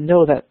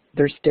know that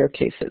there's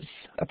staircases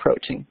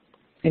approaching.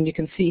 And you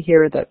can see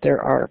here that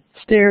there are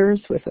stairs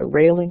with a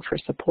railing for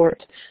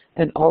support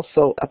and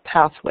also a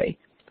pathway.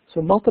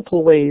 So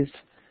multiple ways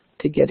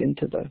to get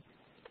into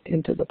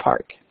the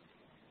park.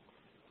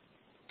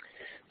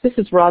 This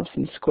is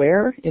Robson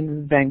Square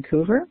in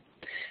Vancouver.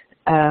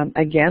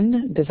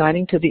 Again,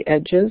 designing to the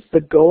edges.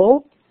 The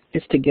goal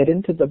is to get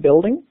into the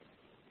building.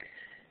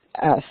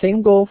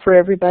 Same goal for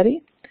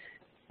everybody,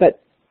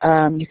 but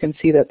you can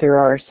see that there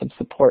are some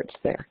supports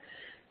there.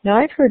 Now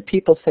I've heard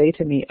people say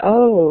to me,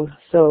 oh,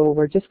 so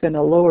we're just going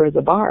to lower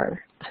the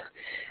bar.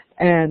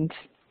 And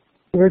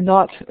we're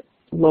not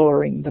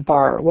lowering the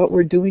bar. What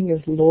we're doing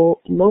is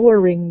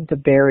lowering the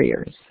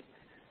barriers.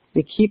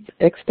 We keep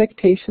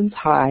expectations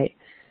high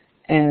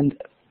and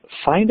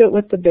find out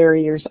what the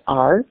barriers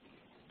are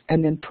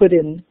and then put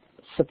in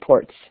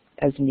supports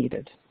as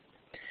needed.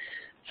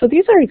 So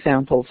these are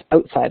examples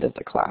outside of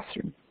the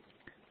classroom.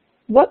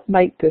 What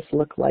might this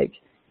look like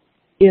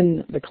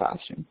in the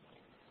classroom?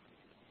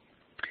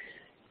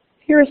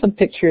 Here are some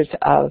pictures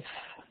of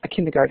a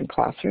kindergarten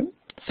classroom.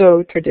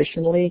 So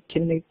traditionally,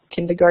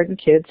 kindergarten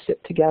kids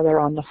sit together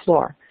on the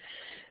floor.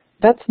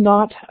 That's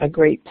not a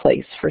great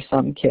place for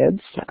some kids.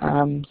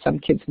 Some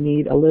kids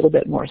need a little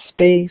bit more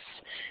space.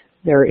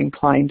 They're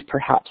inclined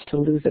perhaps to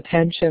lose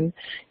attention.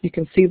 You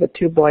can see the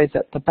 2 boys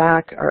at the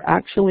back are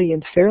actually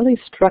in fairly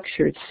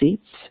structured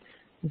seats.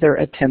 They're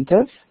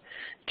attentive.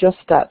 Just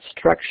that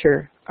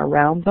structure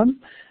around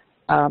them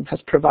has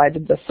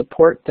provided the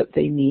support that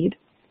they need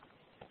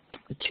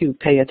to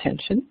pay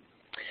attention.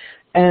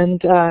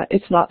 And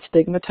it's not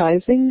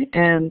stigmatizing,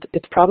 and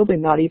it's probably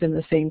not even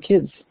the same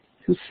kids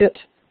who sit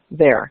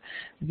there.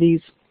 These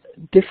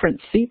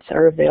different seats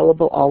are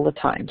available all the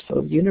time,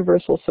 so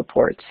universal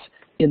supports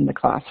in the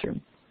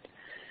classroom.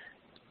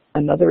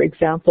 Another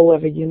example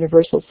of a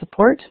universal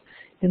support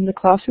in the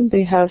classroom,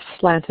 they have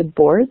slanted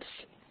boards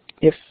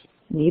if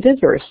needed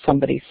or if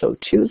somebody so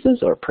chooses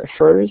or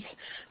prefers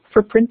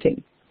for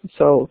printing.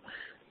 So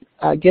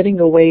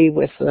getting away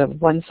with a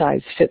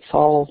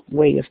one-size-fits-all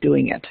way of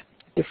doing it.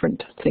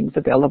 Different things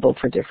available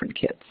for different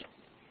kids.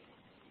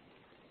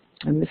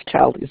 And this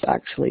child is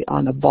actually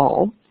on a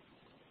ball.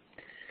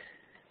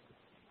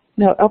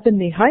 Now, up in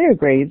the higher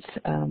grades,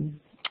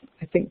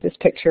 I think this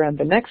picture and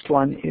the next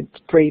one is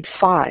grade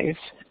 5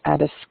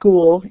 at a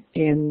school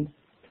in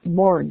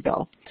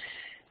Morinville.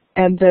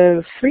 And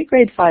the 3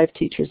 grade 5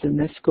 teachers in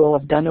this school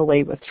have done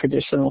away with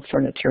traditional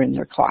furniture in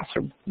their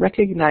classroom,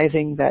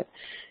 recognizing that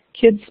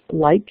kids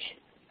like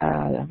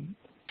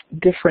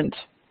different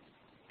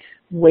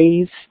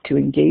ways to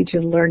engage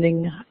in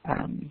learning,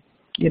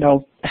 you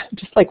know,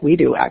 just like we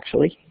do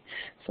actually.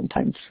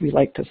 Sometimes we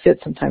like to sit,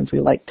 sometimes we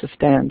like to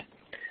stand.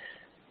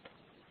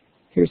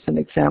 Here's an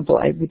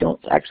example. We don't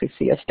actually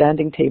see a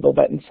standing table,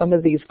 but in some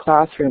of these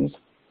classrooms,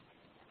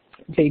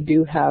 they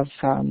do have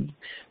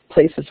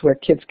places where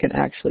kids can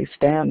actually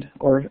stand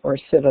or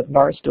sit at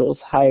bar stools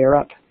higher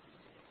up.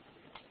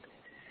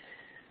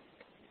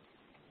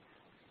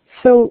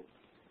 So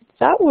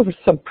that were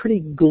some pretty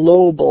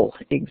global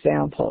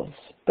examples,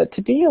 but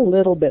to be a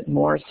little bit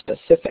more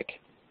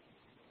specific,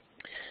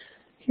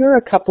 here are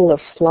a couple of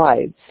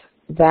slides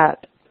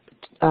that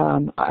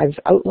I've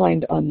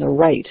outlined on the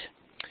right,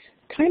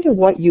 kind of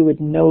what you would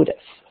notice.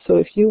 So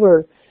if you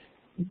were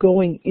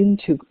going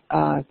into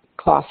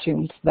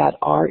classrooms that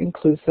are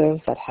inclusive,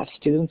 that have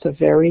students of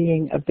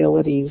varying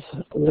abilities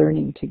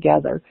learning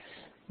together,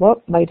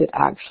 what might it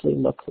actually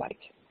look like?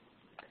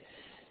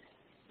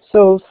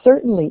 So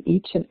certainly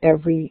each and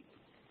every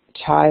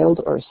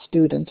child or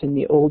student in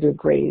the older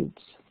grades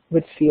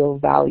would feel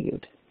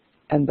valued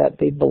and that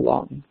they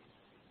belong.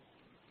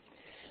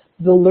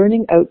 The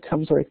learning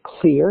outcomes are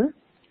clear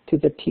to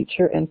the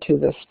teacher and to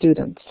the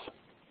students.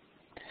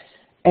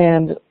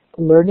 And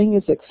learning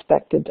is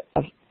expected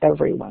of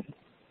everyone.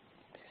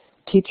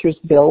 Teachers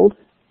build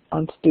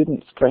on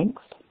student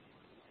strengths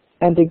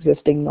and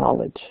existing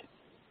knowledge.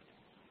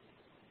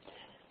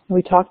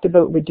 We talked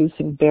about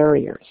reducing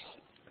barriers.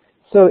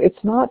 So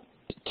it's not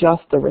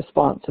just the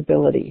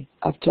responsibility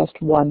of just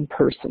one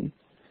person.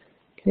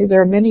 Okay,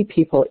 there are many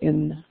people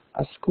in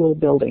a school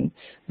building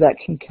that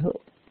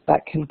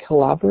can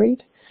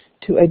collaborate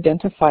to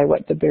identify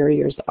what the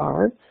barriers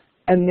are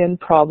and then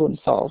problem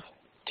solve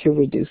to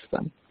reduce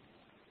them.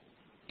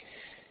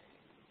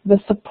 The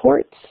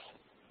supports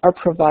are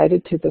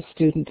provided to the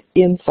student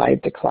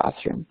inside the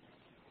classroom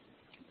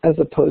as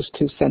opposed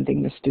to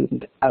sending the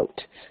student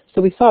out.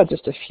 So we saw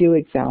just a few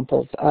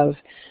examples of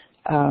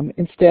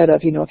instead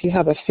of, you know, if you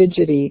have a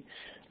fidgety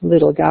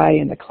little guy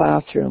in the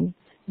classroom,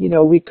 you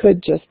know, we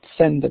could just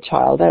send the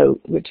child out,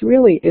 which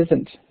really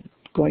isn't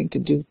going to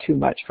do too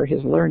much for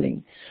his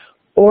learning.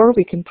 Or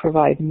we can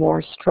provide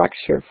more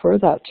structure for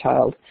that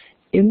child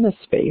in the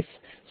space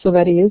so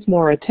that he is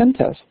more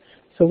attentive.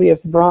 So we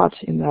have brought,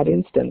 in that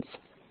instance,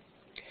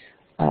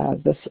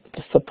 the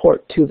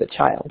support to the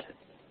child.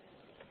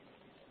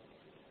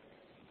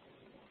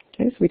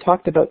 Okay, so we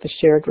talked about the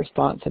shared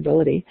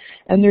responsibility.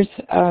 And there's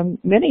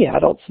many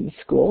adults in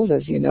schools,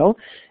 as you know.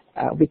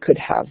 We could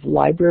have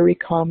library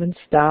common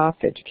staff,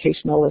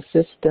 educational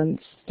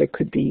assistants. There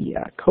could be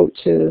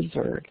coaches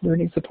or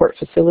learning support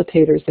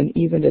facilitators and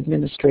even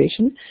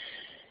administration.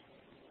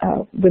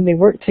 When they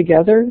work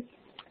together,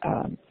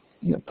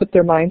 you know, put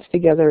their minds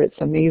together, it's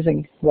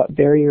amazing what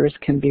barriers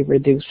can be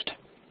reduced.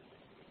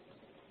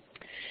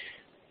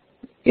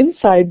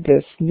 Inside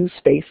this new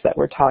space that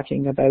we're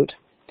talking about,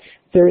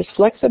 there is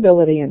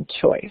flexibility and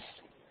choice.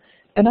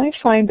 And I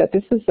find that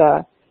this is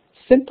a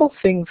simple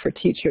thing for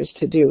teachers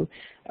to do,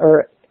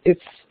 or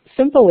it's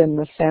simple in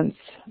the sense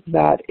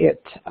that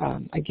it,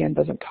 again,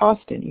 doesn't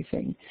cost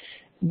anything,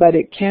 but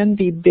it can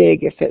be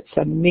big if it's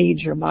a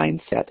major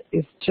mindset,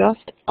 is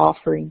just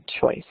offering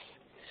choice.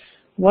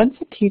 Once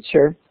a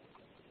teacher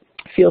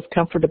feels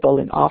comfortable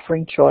in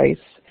offering choice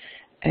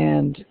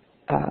and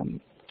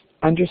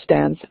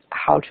understands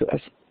how to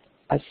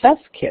assess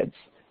kids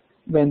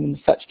when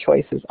such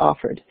choice is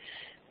offered,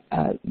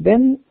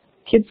 then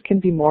kids can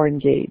be more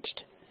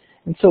engaged.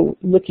 And so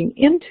looking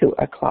into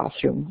a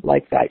classroom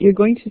like that, you're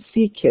going to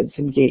see kids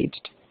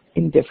engaged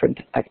in different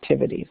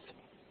activities.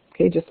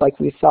 Okay, just like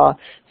we saw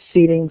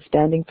seating,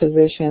 standing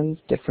positions,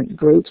 different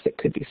groups. It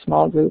could be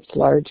small groups,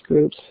 large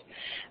groups.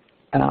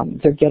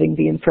 They're getting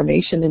the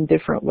information in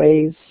different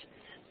ways.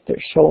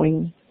 They're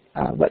showing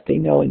what they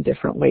know in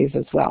different ways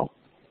as well.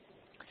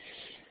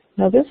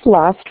 Now this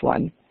last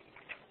one,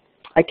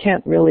 I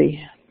can't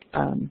really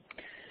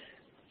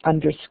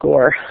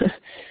underscore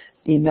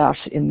enough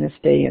in this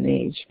day and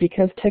age,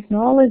 because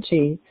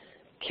technology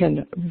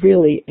can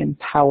really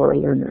empower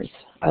learners.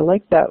 I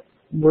like that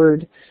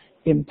word,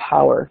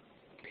 empower.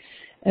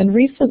 And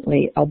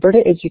recently,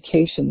 Alberta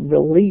Education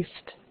released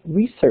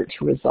research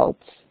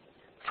results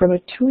from a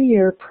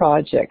 2-year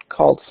project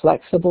called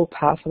Flexible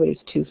Pathways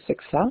to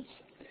Success.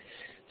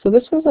 So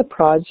this was a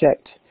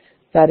project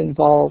that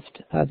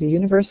involved the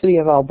University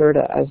of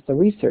Alberta as the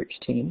research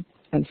team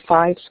and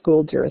 5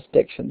 school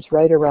jurisdictions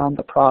right around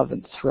the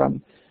province,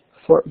 from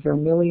Fort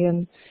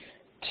Vermilion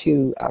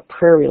to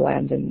Prairie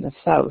Land in the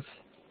south.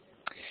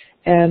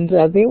 And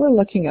they were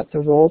looking at the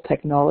role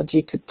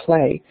technology could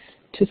play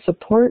to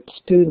support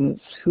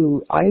students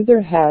who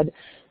either had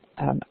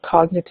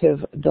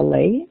cognitive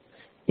delay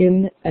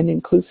in an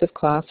inclusive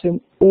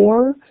classroom,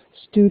 or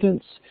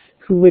students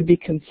who would be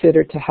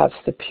considered to have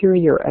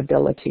superior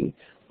ability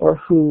or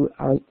who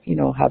are,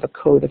 have a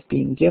code of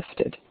being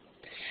gifted.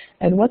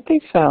 And what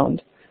they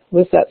found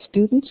was that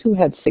students who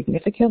had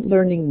significant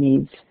learning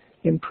needs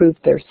improved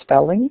their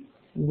spelling,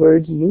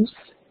 word use,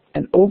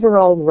 and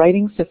overall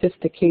writing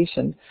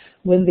sophistication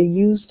when they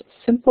used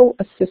simple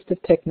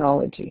assistive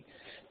technology.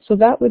 So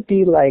that would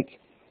be like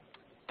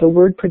the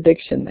word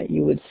prediction that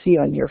you would see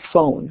on your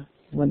phone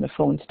when the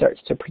phone starts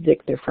to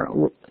predict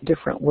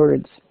different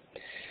words.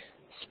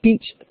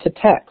 Speech to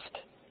text,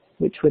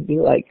 which would be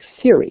like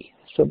Siri,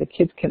 so the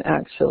kids can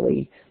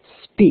actually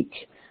speak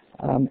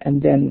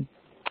and then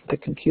the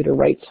computer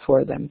writes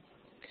for them.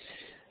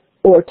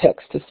 Or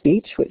text to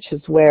speech, which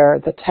is where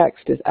the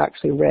text is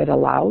actually read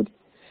aloud.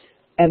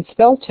 And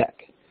spell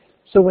check.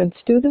 So when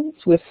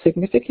students with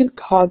significant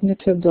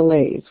cognitive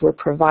delays were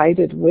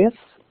provided with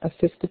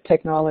assistive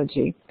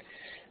technology,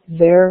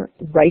 their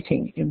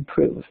writing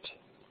improved.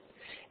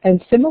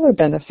 And similar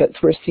benefits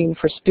were seen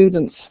for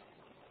students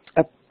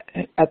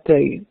at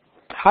the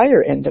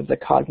higher end of the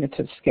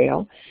cognitive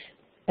scale,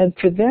 and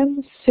for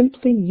them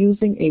simply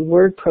using a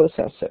word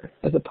processor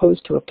as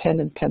opposed to a pen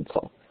and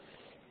pencil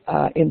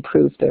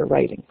improved their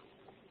writing.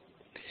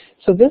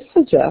 So this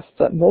suggests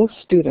that most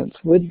students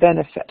would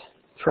benefit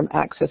from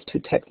access to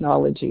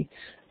technology,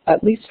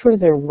 at least for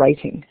their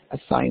writing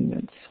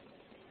assignments.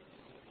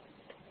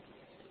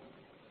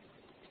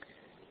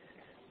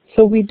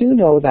 So we do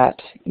know that,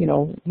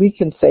 we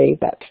can say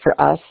that for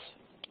us,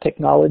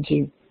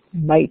 technology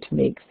might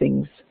make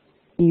things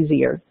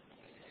easier.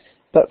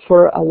 But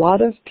for a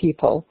lot of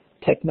people,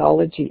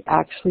 technology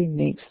actually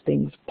makes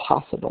things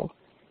possible.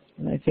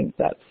 And I think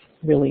that's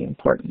really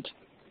important.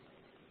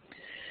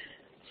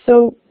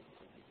 So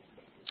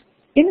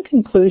in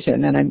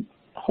conclusion, and I'm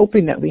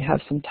hoping that we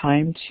have some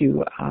time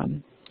to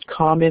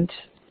comment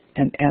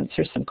and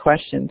answer some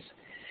questions,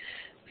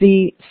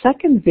 the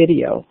second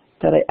video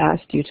that I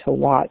asked you to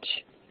watch,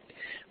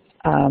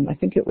 I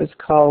think it was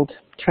called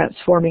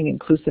Transforming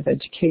Inclusive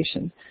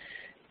Education.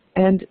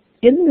 And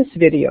in this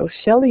video,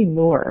 Shelley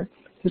Moore,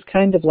 who's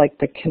kind of like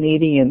the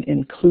Canadian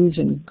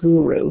inclusion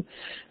guru,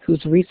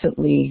 who's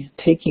recently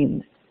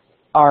taking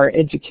our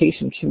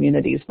education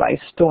communities by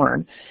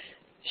storm,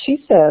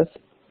 she says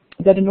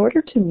that in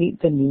order to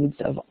meet the needs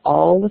of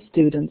all the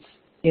students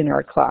in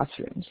our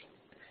classrooms,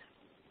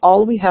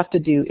 all we have to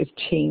do is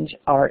change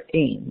our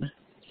aim.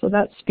 So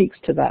that speaks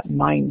to that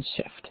mind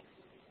shift.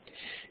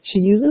 She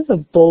uses a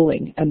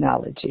bowling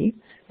analogy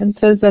and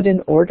says that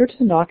in order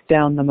to knock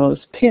down the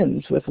most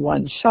pins with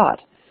one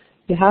shot,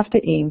 you have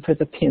to aim for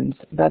the pins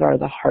that are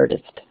the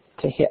hardest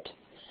to hit.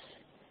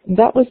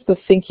 That was the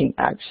thinking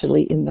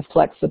actually in the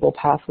Flexible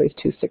Pathways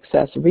to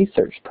Success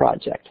research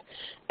project.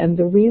 And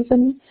the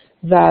reason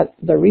that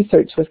the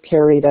research was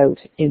carried out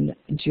in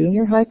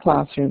junior high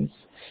classrooms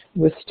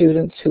with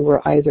students who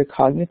were either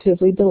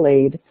cognitively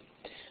delayed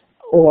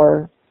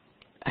or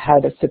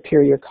had a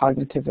superior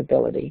cognitive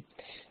ability,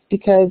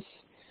 because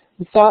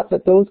we thought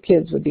that those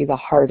kids would be the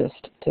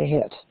hardest to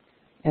hit.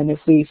 And if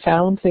we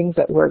found things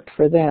that worked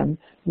for them,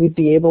 we'd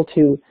be able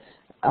to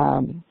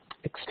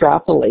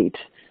extrapolate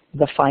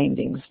the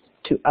findings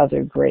to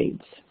other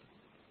grades.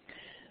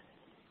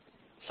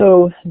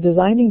 So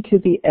designing to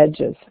the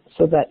edges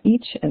so that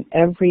each and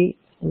every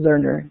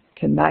learner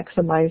can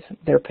maximize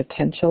their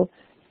potential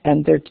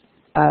and their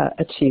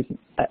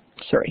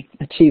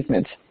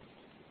achievement.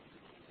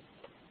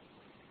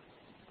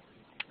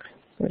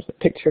 There's a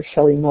picture of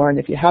Shelley Moore, and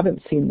if you haven't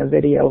seen the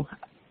video,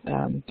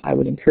 I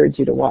would encourage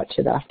you to watch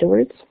it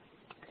afterwards.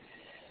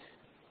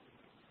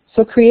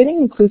 So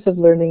creating inclusive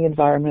learning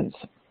environments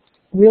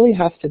really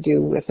has to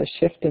do with a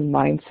shift in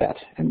mindset.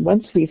 And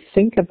once we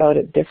think about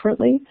it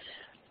differently,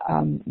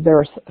 there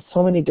are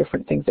so many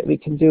different things that we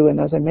can do.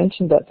 And as I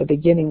mentioned at the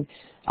beginning,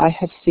 I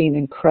have seen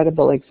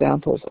incredible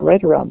examples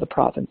right around the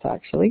province,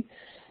 actually,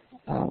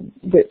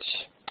 which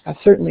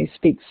certainly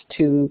speaks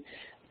to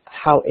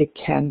how it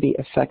can be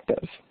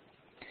effective.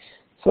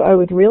 So I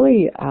would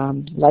really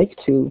like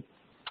to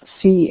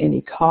see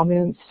any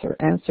comments or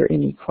answer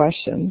any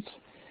questions.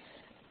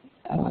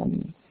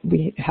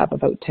 We have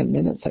about 10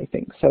 minutes, I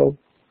think, so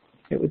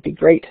it would be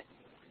great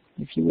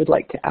if you would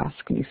like to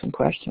ask me some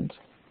questions.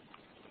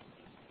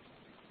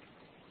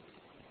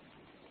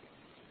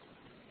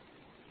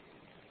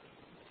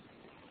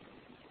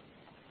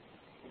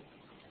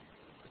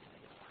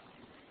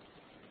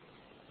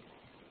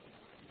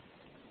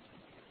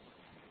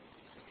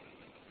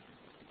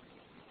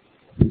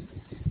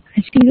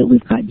 I see that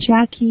we've got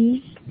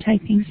Jackie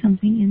typing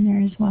something in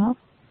there as well.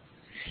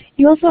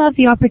 You also have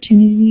the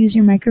opportunity to use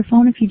your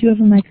microphone. If you do have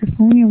a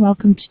microphone, you're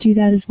welcome to do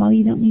that as well.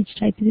 You don't need to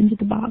type it into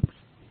the box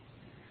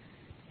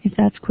if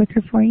that's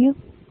quicker for you.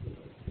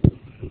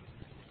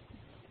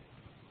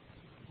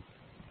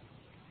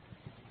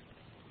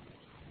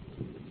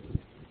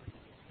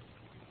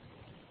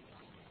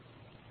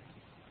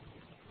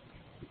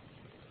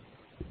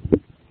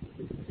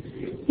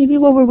 Maybe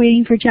while we're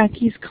waiting for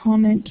Jackie's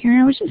comment,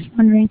 Karen, I was just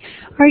wondering,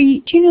 do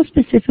you know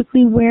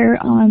specifically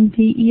where on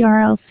the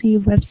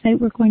ERLC website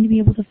we're going to be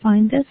able to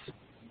find this?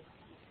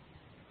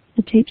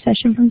 The tape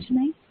session from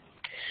tonight?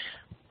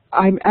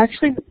 I'm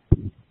actually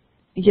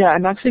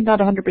not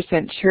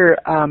 100% sure,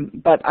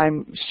 but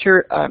I'm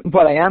sure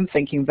what I am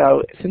thinking,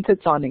 though, since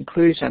it's on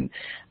inclusion,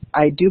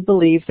 I do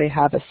believe they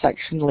have a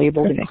section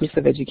labeled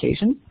inclusive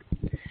education.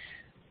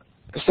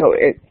 So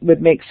it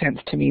would make sense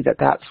to me that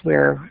that's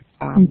where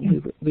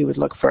we would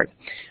look for it.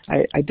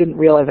 I didn't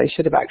realize I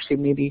should have actually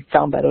maybe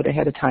found that out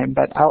ahead of time,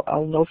 but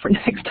I'll know for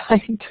next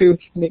time to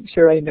make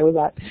sure I know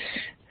that.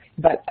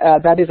 But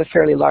that is a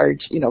fairly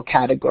large,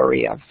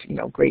 category of,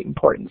 great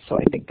importance. So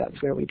I think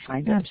that's where we'd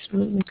find it.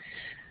 Absolutely.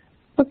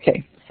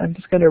 Okay, so I'm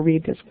just going to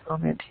read this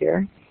comment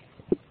here.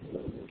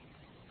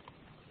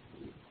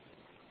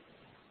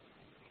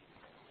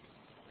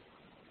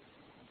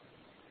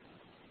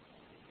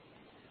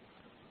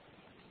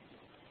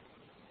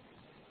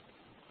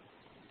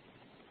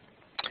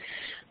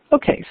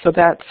 Okay, so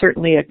that's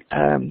certainly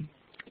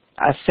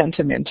a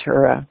sentiment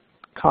or a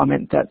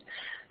comment that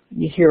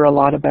you hear a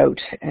lot about.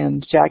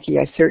 And Jackie,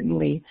 I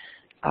certainly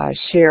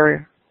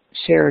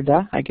shared,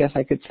 I guess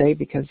I could say,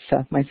 because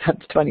my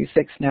son's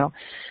 26 now.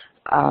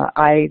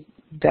 I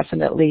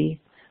definitely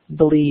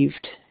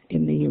believed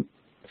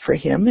for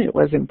him it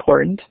was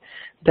important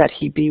that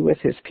he be with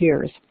his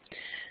peers.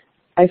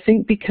 I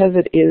think because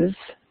it is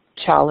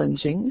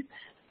challenging,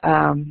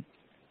 some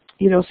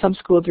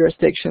school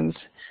jurisdictions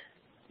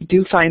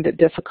do find it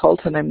difficult,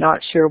 and I'm not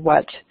sure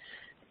what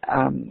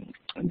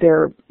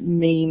their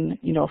main,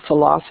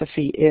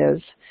 philosophy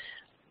is.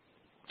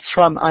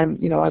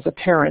 As a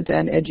parent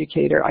and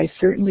educator, I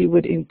certainly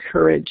would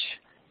encourage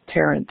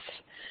parents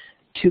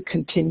to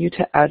continue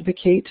to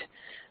advocate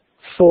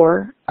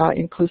for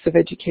inclusive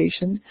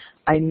education.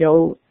 I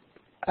know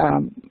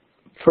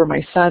for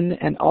my son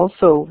and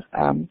also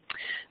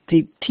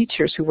the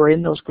teachers who were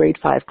in those grade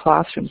 5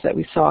 classrooms that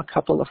we saw a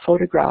couple of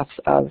photographs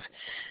of,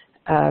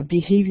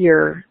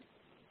 behavior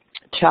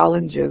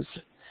challenges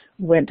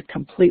went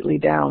completely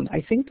down. I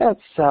think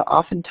that's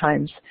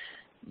oftentimes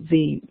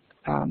the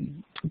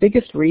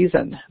biggest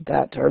reason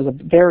or the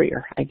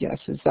barrier, I guess,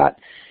 is that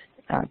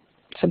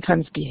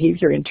sometimes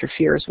behavior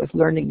interferes with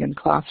learning in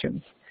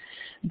classrooms.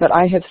 But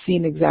I have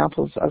seen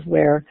examples of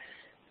where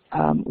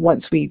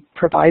once we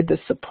provide the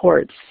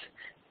supports,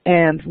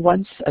 and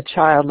once a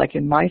child, like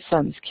in my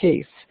son's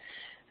case,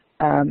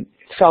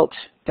 felt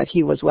that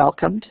he was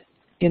welcomed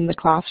in the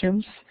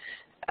classrooms,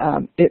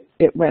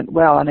 it went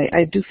well. And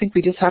I do think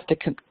we just have to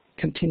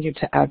continue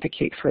to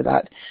advocate for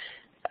that.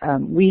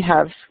 We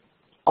have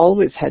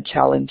always had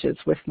challenges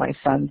with my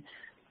son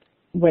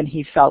when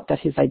he felt that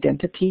his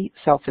identity,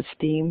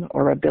 self-esteem,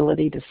 or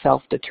ability to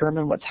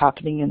self-determine what's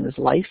happening in his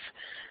life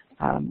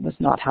was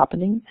not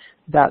happening.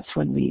 That's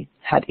when we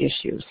had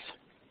issues.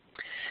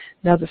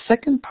 Now the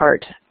second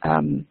part,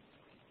 so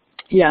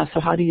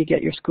how do you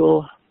get your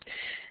school?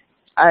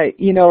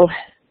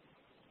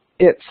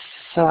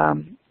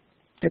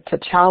 It's a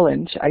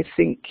challenge. I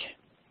think,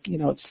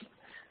 it's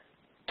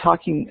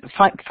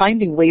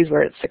finding ways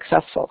where it's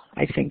successful,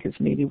 I think, is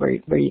maybe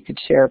where you could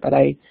share, but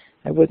I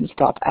wouldn't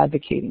stop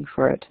advocating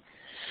for it.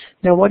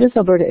 Now, what is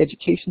Alberta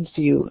Education's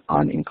view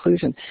on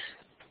inclusion?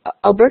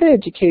 Alberta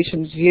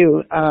Education's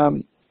view,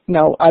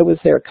 now I was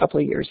there a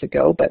couple of years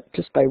ago, but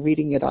just by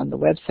reading it on the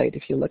website,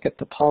 if you look at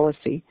the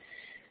policy,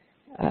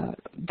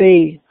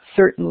 they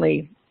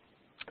certainly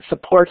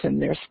support in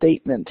their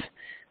statement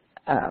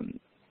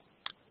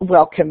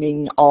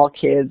welcoming all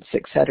kids,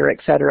 et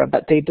cetera,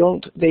 but they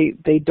don't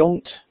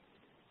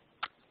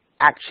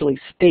actually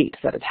state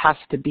that it has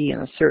to be in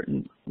a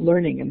certain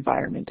learning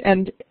environment.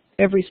 And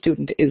every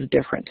student is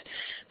different.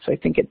 So I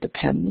think it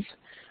depends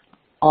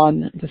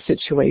on the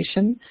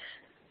situation.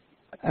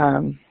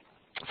 So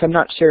I'm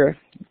not sure.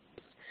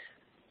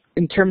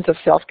 In terms of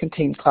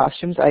self-contained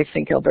classrooms, I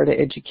think Alberta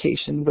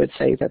Education would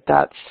say that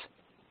that's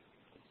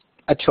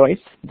a choice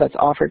that's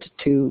offered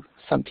to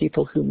some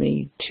people who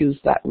may choose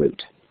that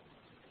route.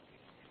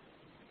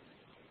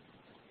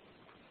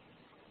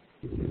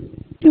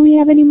 Do we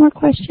have any more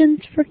questions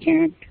for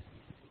Karen?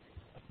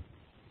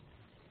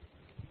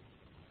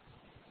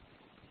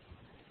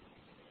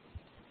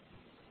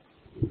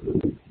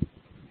 It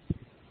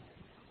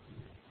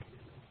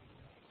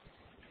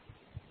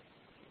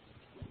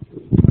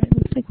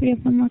looks like we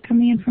have one more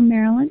coming in from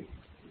Marilyn.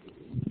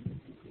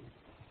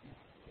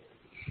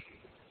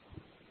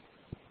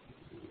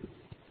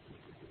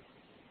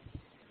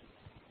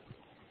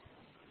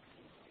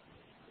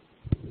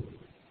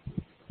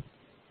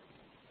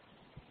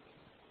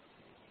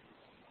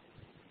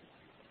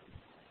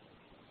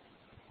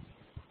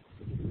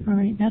 All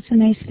right, that's a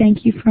nice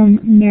thank you from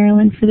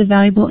Marilyn for the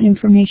valuable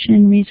information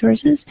and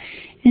resources.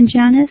 And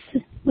Janice,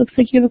 looks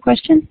like you have a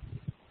question.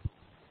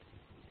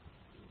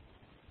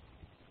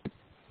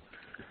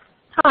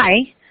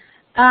 Hi.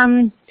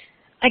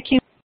 I came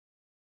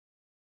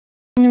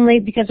in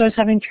late because I was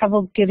having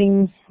trouble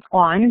getting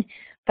on,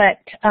 but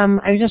I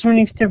was just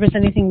wondering if there was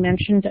anything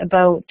mentioned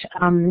about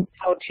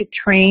how to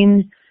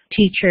train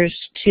teachers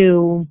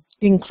to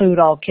include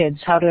all kids,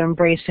 how to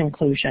embrace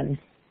inclusion?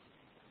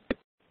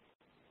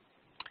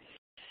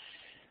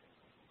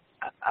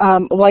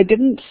 Well, I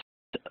didn't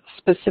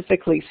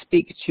specifically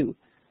speak to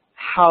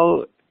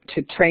how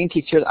to train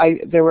teachers.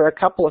 There were a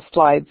couple of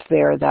slides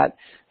there that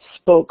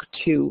spoke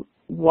to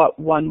what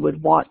one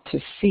would want to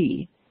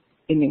see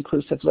in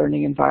inclusive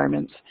learning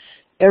environments.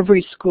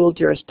 Every school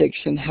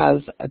jurisdiction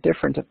has a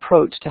different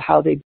approach to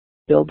how they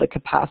build the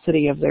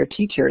capacity of their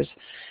teachers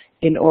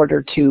in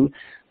order to,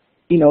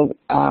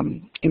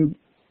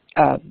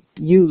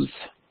 use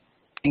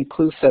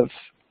inclusive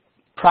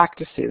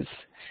practices.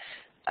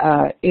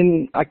 I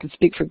can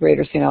speak for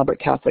Greater St. Albert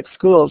Catholic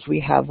Schools. We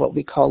have what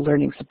we call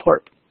learning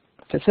support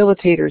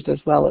facilitators as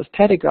well as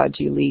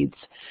pedagogy leads,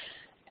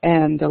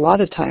 and a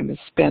lot of time is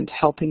spent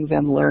helping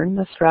them learn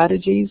the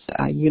strategies,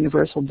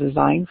 universal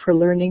design for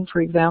learning, for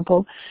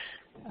example,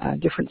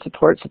 different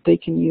supports that they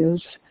can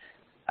use.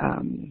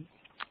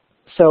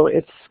 So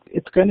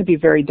it's going to be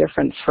very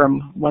different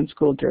from one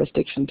school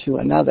jurisdiction to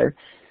another.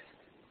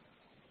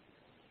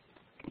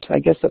 So I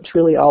guess that's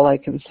really all I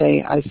can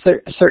say. I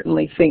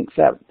certainly think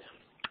that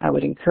I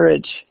would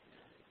encourage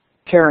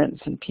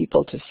parents and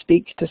people to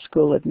speak to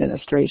school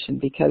administration,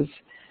 because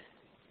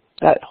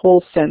that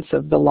whole sense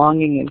of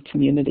belonging and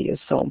community is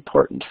so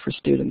important for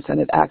students, and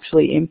it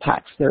actually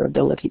impacts their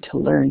ability to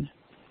learn.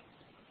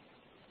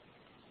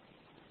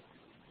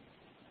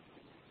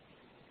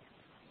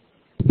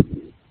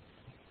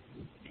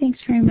 Thanks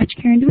very much,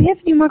 Karen. Do we have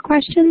any more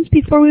questions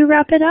before we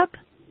wrap it up?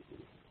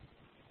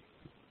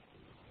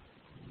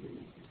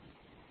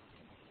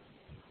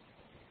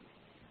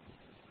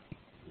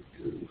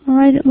 All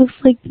right, it looks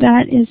like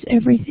that is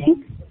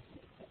everything.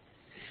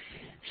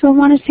 So I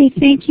want to say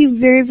thank you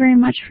very, very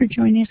much for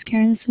joining us,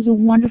 Karen. This was a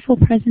wonderful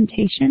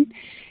presentation.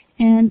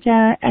 And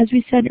as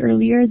we said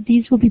earlier,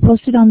 these will be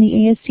posted on the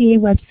ASCA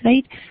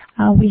website.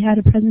 We had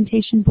a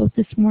presentation both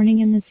this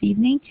morning and this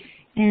evening,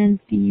 and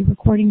the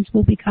recordings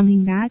will be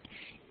coming back,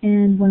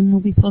 and one will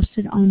be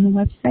posted on the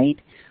website.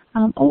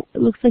 Oh,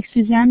 it looks like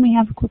Suzanne. We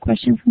have a quick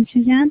question from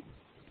Suzanne.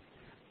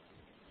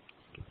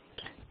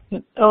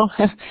 Oh,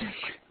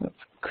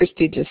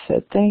 Christy just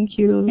said thank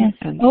you. Yes.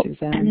 And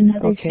Suzanne. And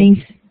another okay.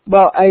 thing.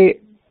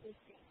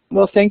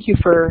 Well, thank you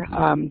for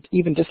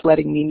even just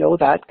letting me know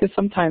that, because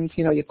sometimes,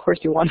 of course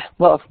you want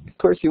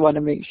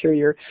to make sure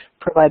you're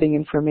providing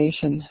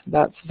information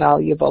that's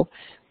valuable.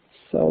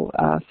 So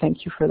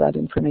thank you for that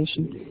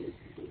information.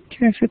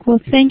 Terrific. Well,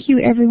 thank you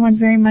everyone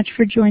very much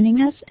for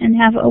joining us, and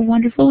have a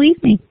wonderful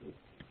evening.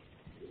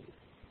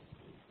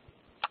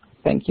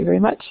 Thank you very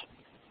much.